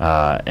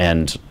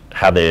 And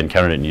had they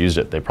encountered it and used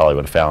it, they probably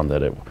would have found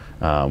that it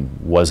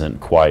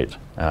wasn't quite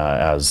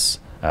as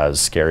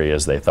scary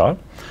as they thought.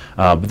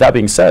 But that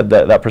being said,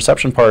 that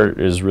perception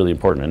part is really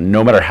important. And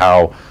no matter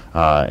how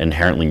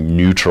inherently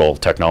neutral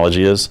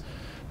technology is,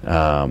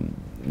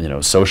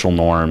 social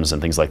norms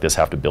and things like this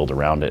have to build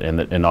around it.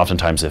 And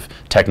oftentimes, if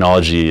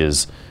technology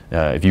is,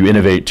 if you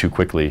innovate too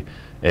quickly,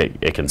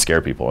 it can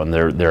scare people. And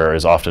there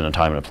is often a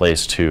time and a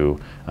place to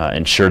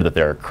ensure that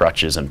there are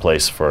crutches in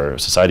place for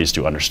societies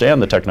to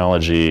understand the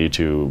technology,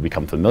 to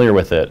become familiar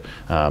with it,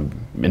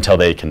 until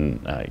they can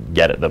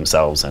get it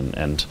themselves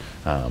and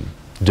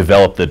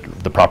develop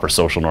the proper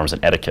social norms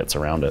and etiquettes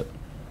around it.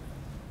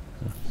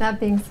 That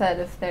being said,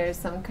 if there's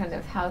some kind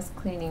of house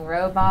cleaning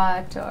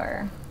robot,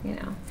 or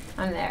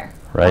I'm there.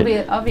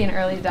 Right. I'll be an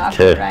early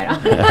adopter. Right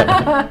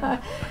on.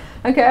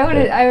 Okay,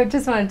 I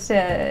just wanted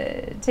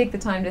to take the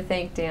time to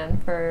thank Dan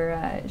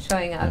for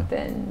showing up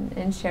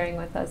and sharing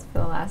with us for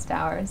the last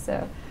hour.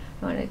 So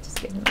I want to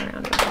just give him a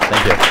round of applause.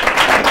 Thank you.